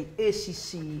we get the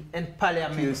ACC and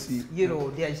Parliament. PSC. You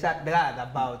know, there is that drag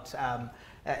about.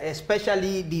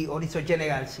 Especially the Auditor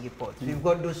General's report. We've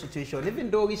got those situations,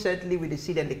 even though recently we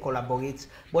see them they collaborate,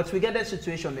 but we get that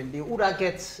situation and the URA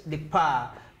gets the power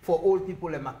for all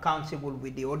people accountable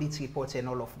with the audit reports and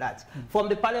all of that. From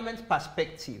the Parliament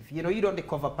perspective, you know, you don't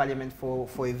cover Parliament for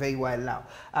a very while now.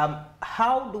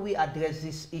 How do we address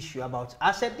this issue about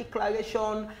asset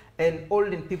declaration and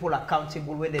holding people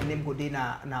accountable when the name go in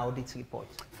an audit report?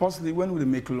 Firstly, when we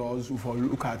make laws, we will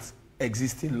look at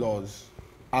existing laws.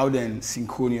 How then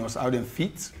synchronous, how then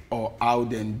fit, or how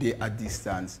then they at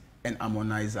distance and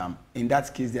harmonize them. In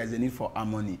that case, there's a need for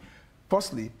harmony.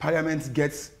 Firstly, Parliament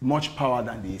gets much power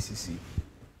than the ACC.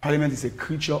 Parliament is a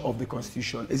creature of the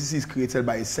Constitution. ACC is created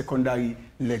by a secondary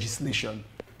legislation.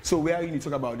 So where you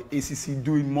talk about the ACC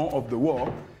doing more of the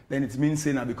work, then it means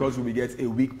saying that because we get a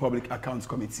weak public accounts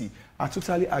committee. I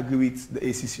totally agree with the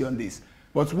ACC on this.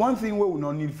 But one thing we will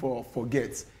not need to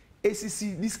forget,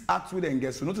 ACC, this act will then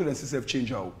get, so not to themselves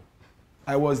change out.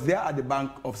 I was there at the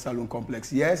Bank of Salon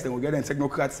Complex. Yes, then we get the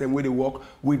technocrats, same way they work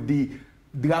with the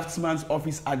draftsman's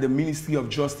office at the Ministry of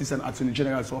Justice and Attorney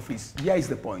General's office. Here is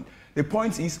the point. The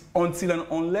point is, until and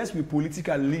unless we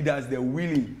political leaders, they're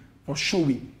willing for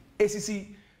showing, ACC,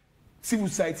 civil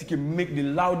society can make the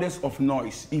loudest of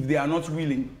noise. If they are not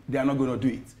willing, they are not going to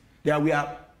do it. There we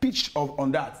are pitched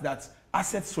on that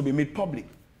assets should be made public.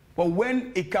 But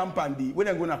when a company, when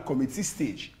they're going to committee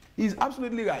stage, he's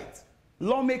absolutely right.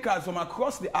 Lawmakers from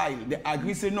across the aisle, they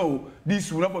agree, say, no,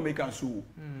 this will not make us sue.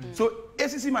 So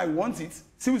ACC might want it,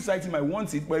 civil society might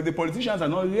want it, but if the politicians are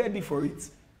not ready for it,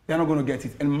 they're not going to get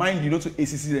it. And mind you, not to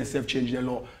ACC themselves change their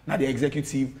law, not the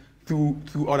executive through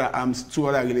other arms, through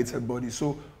other related bodies.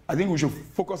 So I think we should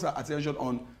focus our attention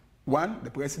on one, the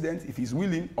president, if he's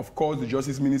willing, of course, the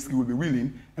Justice Ministry will be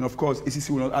willing, and of course, ACC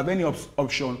will not have any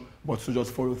option but to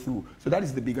just follow through. So that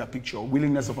is the bigger picture,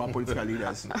 willingness of our political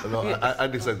leaders. No, I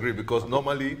disagree, because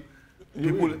normally,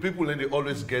 people they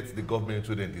always get the government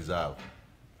to they deserve.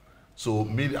 So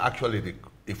actually,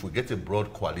 if we get a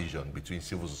broad coalition between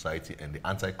civil society and the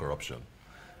anti-corruption,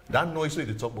 that noise we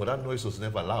talk about, that noise was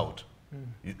never loud.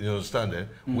 You understand? Eh?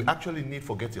 We actually need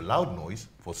to get a loud noise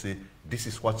for say, this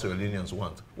is what Sierra Leoneans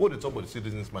want. What they talk about the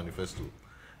Citizens Manifesto.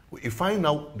 We find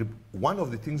out one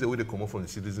of the things that we come up from the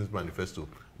Citizens Manifesto,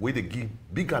 where they give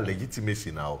bigger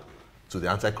legitimacy now to the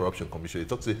Anti-Corruption Commission. They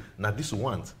talk say, now this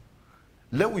want.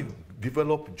 Let we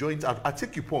develop joint, I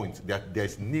take your point that there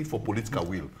is need for political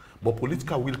will, but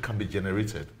political will can be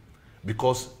generated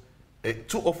because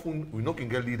too often we not can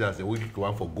get leaders that we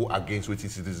want for go against what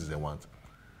citizens they want.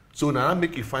 So now I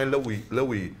make it fine, let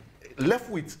we left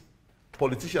with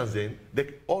politicians then,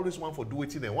 they always want for do what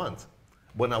they want.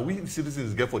 But now we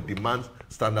citizens get for demand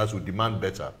standards, we demand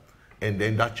better. And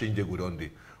then that change they go on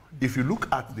day. If you look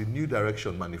at the New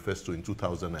Direction Manifesto in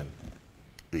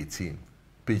 2018,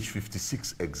 page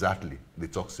 56 exactly, they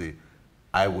talk say,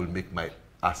 I will make my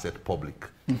asset public.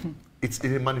 It's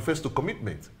in a manifesto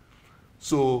commitment.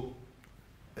 So,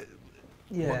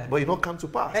 yeah, but it not come to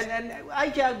pass. And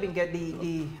IJAG been get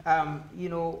the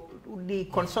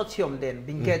consortium then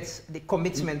been gets the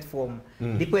commitment from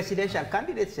the presidential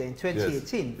candidates in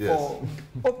 2018 for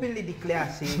openly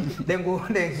declare say then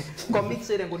commit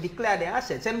say then go declare the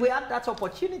assets, and we had that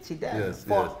opportunity there.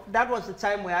 That was the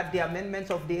time we had the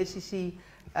amendment of the ACC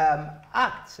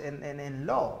Act and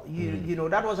law. You know,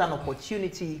 that was an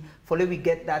opportunity for let we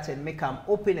get that and make them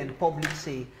open and public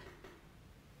say.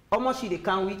 Almost they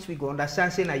can't reach, we go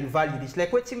understand saying that you value this.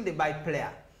 Like waiting they buy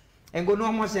player. And go no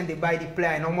almost then they buy the player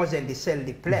and almost then they sell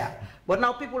the player. But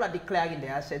now people are declaring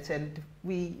their assets, and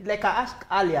we, like I asked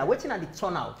earlier, waiting at the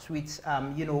turnout with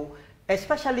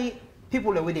especially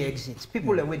people the way they exit,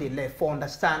 people the way they left for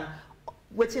understand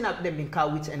waiting at them in car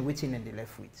with and waiting and they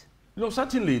left with. No,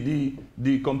 certainly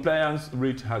the compliance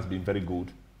rate has been very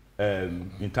good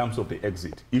in terms of the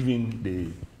exit. Even the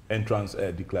entrance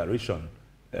declaration,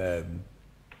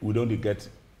 we don't get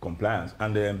compliance.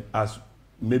 And as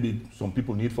maybe some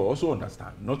people need for also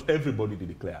understand, not everybody they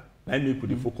declare. Let me put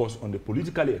the focus on the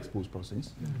politically exposed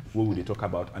persons, what will they talk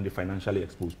about, and the financially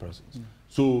exposed persons.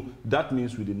 So that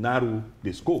means we narrow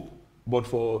the scope. But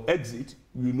for exit,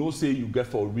 you know say you get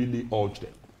for really urge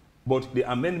them. But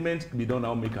the amendment we don't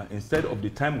now make instead of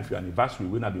the time of your anniversary,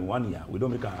 we not be 1 year, we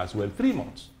don't make it as well 3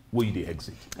 months. Where they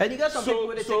exit. And you got some people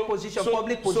where they take position,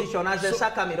 public position, as the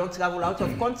Sakami don't travel out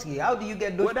of country. How do you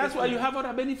get those? Well, that's why you have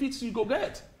other benefits you go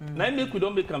get. Now we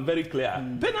don't make them very clear.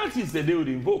 Penalties that they would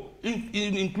invoke,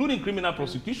 including criminal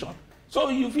prosecution. So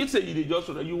you feel say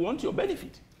you want your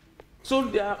benefit. So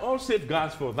there are all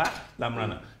safeguards for that,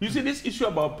 Lamrana. You see this issue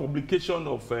about publication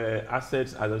of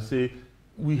assets, as I say,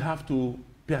 we have to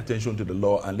pay attention to the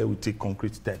law and let we take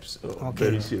concrete steps,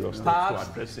 very serious steps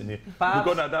to addressing it.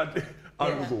 Because of that.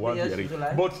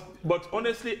 But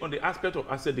honestly, on the aspect of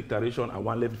asset declaration, I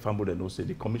want to let Fambo know say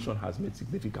the Commission has made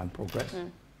significant progress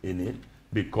in it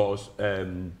because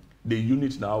the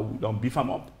unit now we don't beef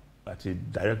them up at a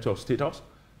director of status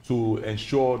to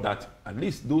ensure that at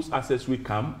least those assets we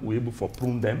come, we're able to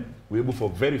prune them, we're able to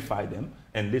verify them,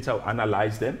 and later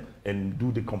analyze them and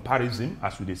do the comparison,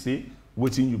 as we say,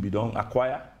 waiting you be done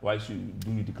acquire, why should you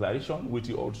do your declaration,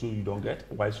 waiting also you don't get,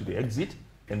 why should they exit,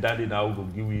 and that they now will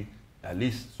give you at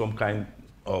least some kind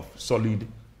of solid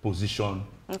position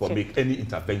for make any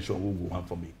intervention we want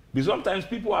for me. Because sometimes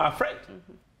people are afraid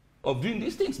of doing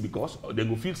these things because they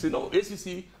will feel say, no,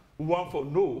 ACC want for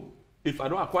no if I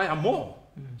don't acquire more,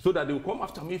 so that they will come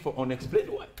after me for unexplained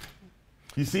way.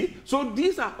 You see? So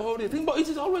these are all the things, but it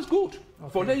is always good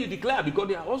for them you declare, because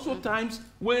there are also times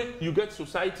where you get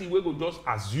society where you just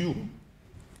assume,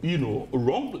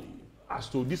 wrongly, as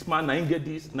to this man, I ain't get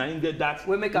this, I ain't get that.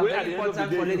 We make a very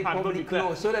important for the public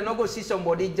know. So they're not going to see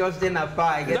somebody just then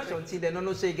apply, get something, they don't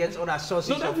know say gets other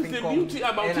sources of income. No, that is the beauty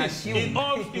about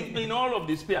it. In all of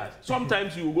these pairs,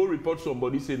 sometimes you go report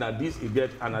somebody saying that this you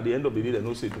get, and at the end of the day, they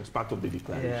don't say it was part of the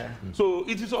declaration. So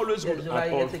it is always good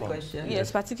at all fronts.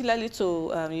 Yes, particularly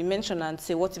to, you mentioned and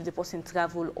say, what if the person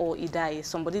travel or he die?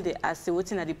 Somebody they ask, say,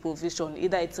 waiting at the provision,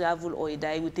 either he travel or he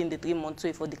die within the 3 months, so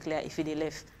if he declare, if he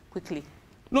left quickly.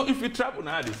 No, if you travel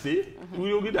now, they say,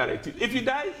 we will be directed. If you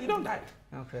die, you don't die.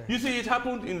 Okay. You see, it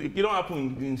happened it don't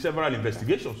happen in several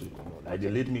investigations. Like the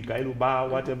late Mikhail Bar,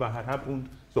 whatever had happened,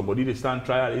 somebody they stand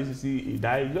trial, ACC, he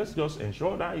died. Just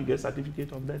ensure that you get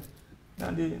certificate of death.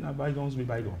 and bygones be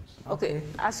bygones. Okay,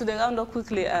 as to the round up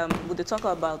quickly, would they talk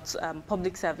about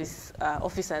public service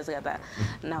officers rather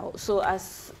now? So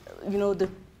as you know, the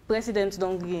president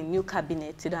don't give a new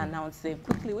cabinet to announce them.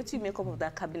 Quickly, what do you make up of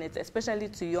that cabinet, especially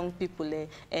to young people,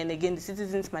 and again, the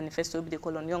Citizens Manifesto, they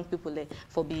call on young people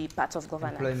for be part of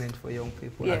governance? Employment for young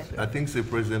people. Yeah. I think the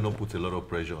president don't put a lot of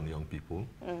pressure on young people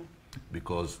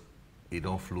because he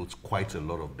don't float quite a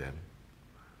lot of them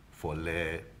for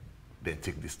let them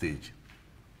take the stage.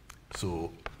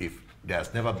 So if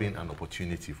there's never been an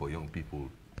opportunity for young people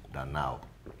than now,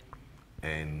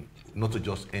 and not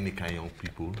just any kind of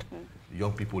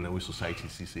young people in which society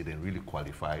sees they're really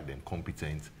qualified and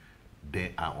competent,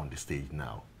 they are on the stage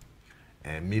now.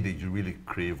 And maybe you really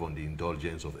crave on the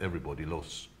indulgence of everybody,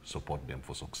 let's support them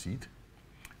for succeed.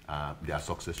 Their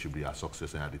success should be our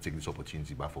success, and they take this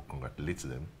opportunity back for congratulate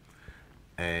them.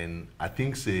 And I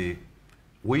think if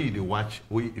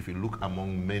you look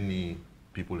among many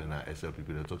people in our SLPP,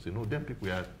 they talk, say, no, them people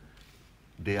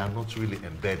they are not really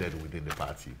embedded within the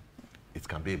party. It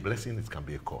can be a blessing, it can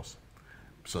be a curse.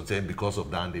 Sometimes because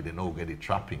of that, they don't get the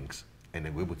trappings, and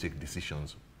then we're able to take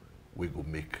decisions, we go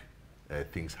make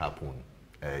things happen,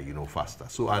 faster.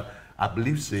 So I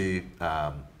believe,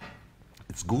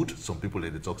 it's good. Some people they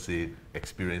talk say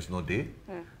experience not there.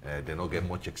 They don't get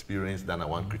much experience. Then I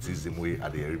want criticism way are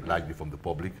they largely from the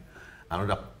public.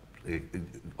 Another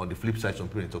on the flip side, some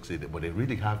people they talk say that, but they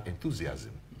really have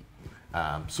enthusiasm.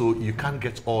 So you can't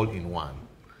get all in one.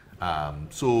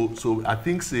 So I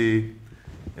think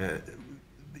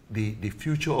the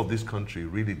future of this country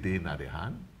really they in their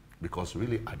hand, because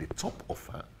really at the top of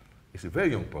her, it's a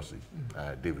very young person.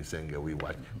 David Senga, we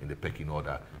watch in the pecking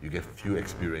order. You get few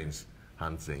experience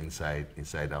hands inside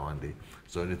that one day.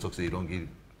 So they talk say you don't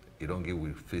give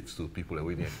with faith to people that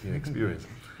we inexperienced.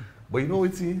 But you know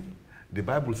what? The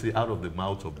Bible say out of the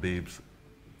mouth of babes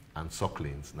and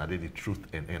sucklings, now they the truth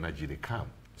and energy they come.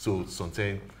 So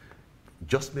sometimes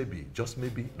just maybe,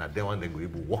 now they want to go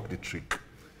able to walk the trick.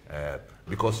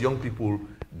 Because young people,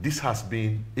 this has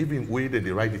been, even when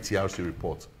they write the TRC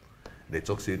report, they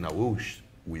talk say, now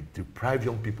we deprive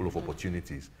young people of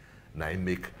opportunities. Now it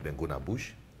make them go to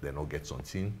bush, they not get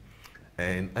something.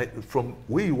 And from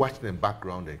where you watch them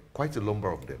background, quite a number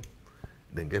of them,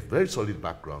 they get very solid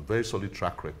background, very solid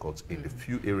track records in the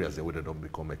few areas that they don't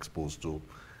become exposed to.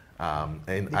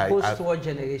 And the post-war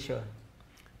generation.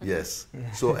 Yes. Yeah.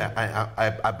 So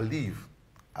I believe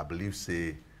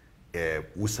say,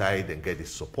 side and get the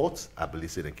support, I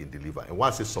believe say they can deliver. And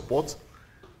once they support,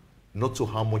 not to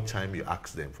how much time you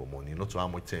ask them for money, not to how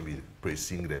much time you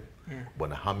pressing them,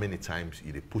 but how many times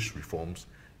you push reforms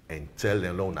and tell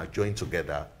them, no, now join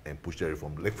together and push the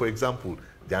reform. Like for example,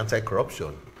 the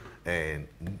anti-corruption, and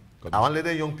I want to let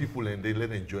the young people and they let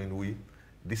them join with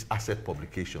this asset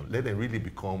publication. Let them really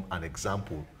become an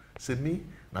example. Say me,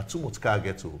 now too much car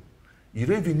get to. You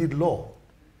don't even need law.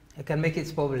 You can make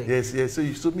it public. Yes. So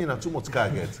you told me now too much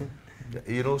car get.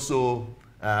 So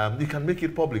you can make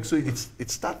it public. So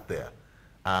it starts there.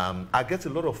 I get a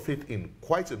lot of faith in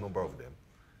quite a number of them,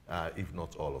 if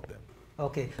not all of them.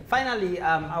 Okay. Finally,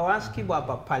 I'll ask you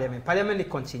about Parliament. Parliament will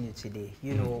continue today.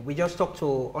 You know, we just talked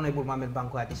to Honorable Mohamed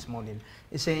Bangura this morning.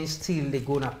 He's saying still they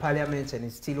go to Parliament and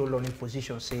it's still all in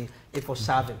position, say, for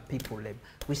serving people.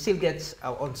 We still get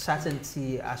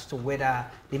uncertainty as to whether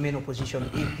the main opposition,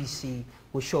 APC,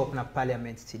 will show up in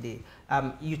Parliament today.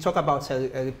 You talk about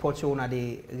a report you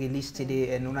they released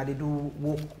today, and they do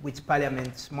work with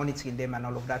Parliament, monitoring them and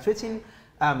all of that. So it's in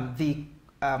the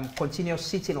continuous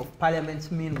sitting of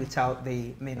Parliament mean without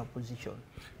the main opposition?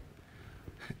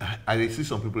 I see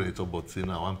some people they talk about saying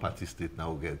now one party state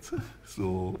now get.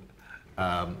 So,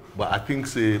 but I think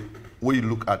when you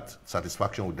look at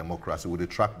satisfaction with democracy, we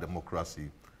track democracy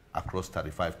across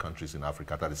 35 countries in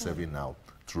Africa, 37 now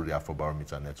through the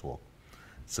Afrobarometer network.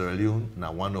 Sierra Leone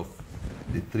now one of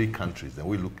the 3 countries, and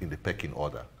we look in the pecking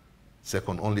order,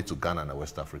 second only to Ghana and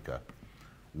West Africa,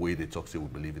 where they talk say we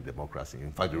believe in democracy.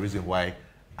 In fact, the reason why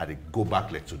I go back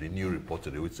to the new report to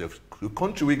the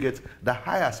country we get the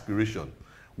high aspiration,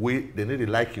 they need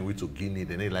liking we to Guinea,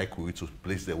 they need like we to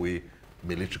place the way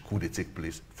military coup they take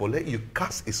place. For let you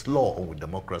cast its law on with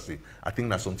democracy, I think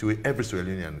that's something every Sierra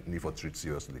Leonean need to treat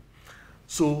seriously.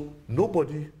 So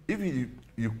nobody, even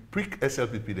you prick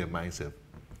SLPP their mindset,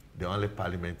 they only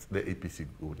Parliament, let APC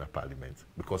go to Parliament,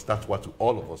 because that's what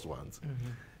all of us want.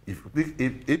 If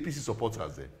APC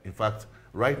supporters there, in fact,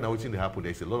 right now, what's going to happen,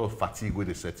 there's a lot of fatigue with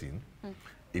the setting.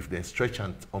 If they stretch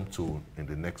on to in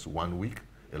the next 1 week,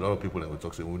 a lot of people will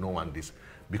talk saying, we don't want this.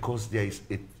 Because there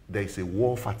is a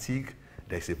war fatigue,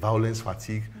 there is a violence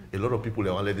fatigue. A lot of people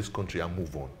want to let this country and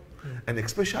move on. And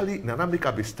especially,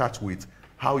 Nanamika start with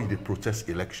how they protest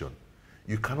election.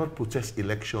 You cannot protest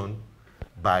election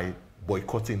by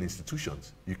boycotting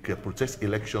institutions. You can protest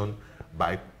election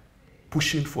by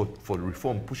pushing for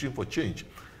reform, pushing for change.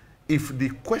 If the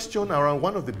question around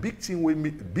one of the big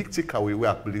takeaway we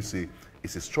actually say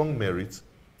is a strong merit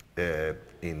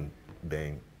in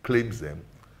then claims them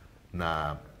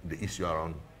now the issue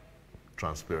around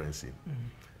transparency.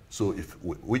 So if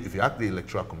you ask the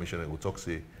Electoral Commission, we'll talk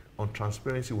say on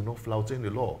transparency will not flout any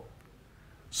law.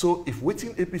 So if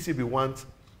waiting APC we want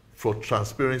for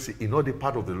transparency in all the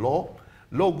part of the law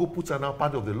go put another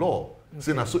part of the law. Okay.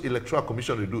 Saying so Electoral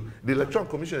Commission they do. The Electoral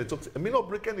Commission they talk. I may not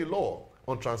break any law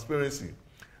on transparency.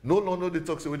 No law, no they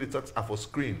talk away. The talks are for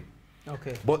screen.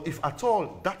 Okay. But if at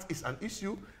all that is an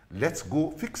issue, let's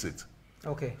go fix it.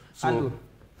 Okay. So, Andrew,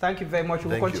 thank you very much.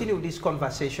 We'll continue this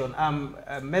conversation.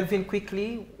 Melvin,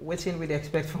 quickly, what can we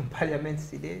expect from Parliament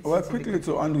today? Well, quickly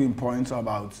to Andrew's point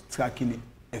about tracking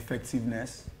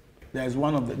effectiveness. This is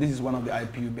one of the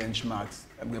IPU benchmarks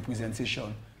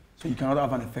representation. So you cannot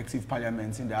have an effective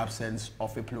parliament in the absence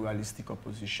of a pluralistic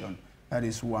opposition. That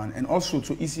is one. And also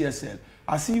to ECSL,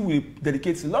 I see we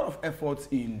dedicate a lot of effort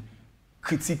in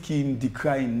critiquing,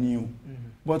 decrying new.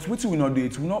 But what we not do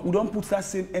it? We don't put that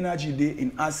same energy there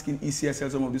in asking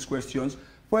ECSL some of these questions.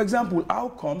 For example, how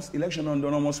comes election on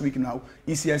done almost week now,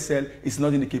 ECSL is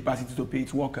not in the capacity to pay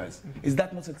its workers? Is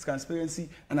that not a transparency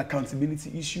and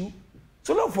accountability issue?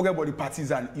 So don't forget about the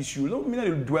partisan issue. Don't mean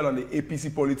to dwell on the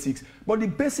APC politics, but the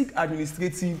basic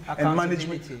administrative and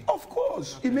management. Of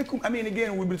course. Okay. I mean,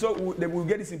 again, we'll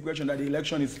get this impression that the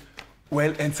election is,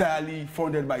 well, entirely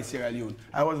funded by Sierra Leone.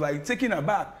 I was like taken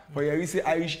aback for you say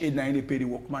Irish aid now they pay the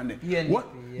workman.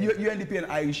 UNDP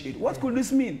and Irish aid. What could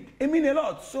this mean? It means a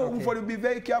lot. So we have to be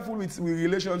very careful with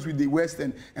relations with the West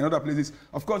and other places.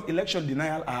 Of course, election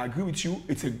denial, I agree with you.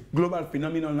 It's a global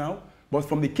phenomenon now. But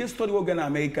from the case study we're going to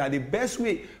America, the best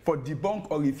way for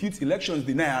debunk or refute elections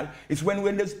denial is when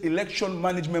those election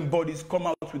management bodies come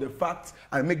out with the facts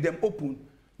and make them open.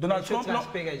 Donald Trump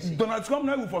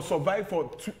now will for survive for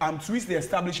twist the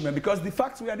establishment because the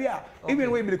facts were there,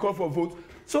 even when they call for a vote.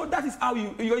 So that is how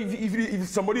if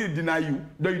somebody deny you,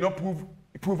 though you not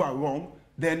prove are wrong,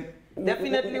 then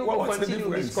definitely we will continue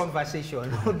this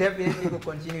conversation. Definitely we will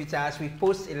continue it as we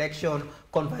post-election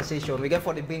conversation. We get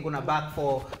for the Bangura back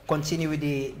for continue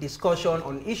the discussion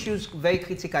on issues, very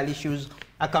critical issues.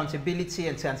 Accountability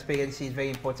and transparency is very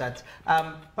important.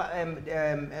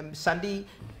 Sandy,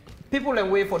 people can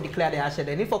wait for declare the asset.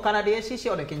 And if for Canada ACC,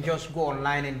 or they can just go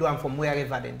online and do them from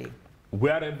wherever they do.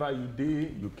 Wherever you do,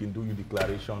 you can do your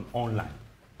declaration online.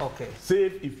 Okay.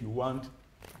 Save if you want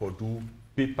or do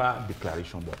paper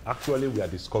declaration, but actually we are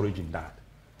discouraging that.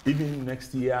 Even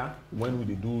next year, when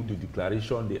we do the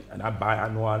declaration, and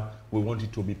biannual, we want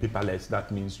it to be paperless.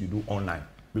 That means you do online.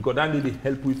 Because that really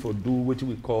help you for do what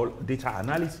we call data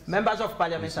analysis. Members of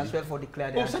Parliament as well for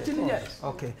declare the certainly, yes.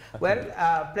 Okay. Well,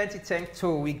 plenty thanks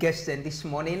to we guests this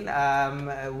morning.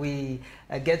 We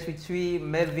get with we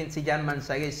Melvin Tijan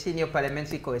Mansare, Senior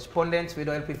Parliamentary Correspondent. We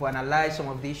help people analyze some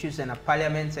of the issues in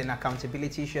Parliament and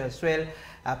accountability issues as well.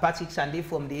 Patrick Sandy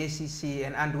from the ACC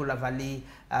and Andrew Lavalley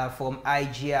from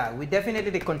IGR. We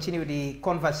definitely continue the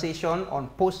conversation on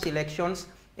post-elections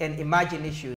and emerging issues.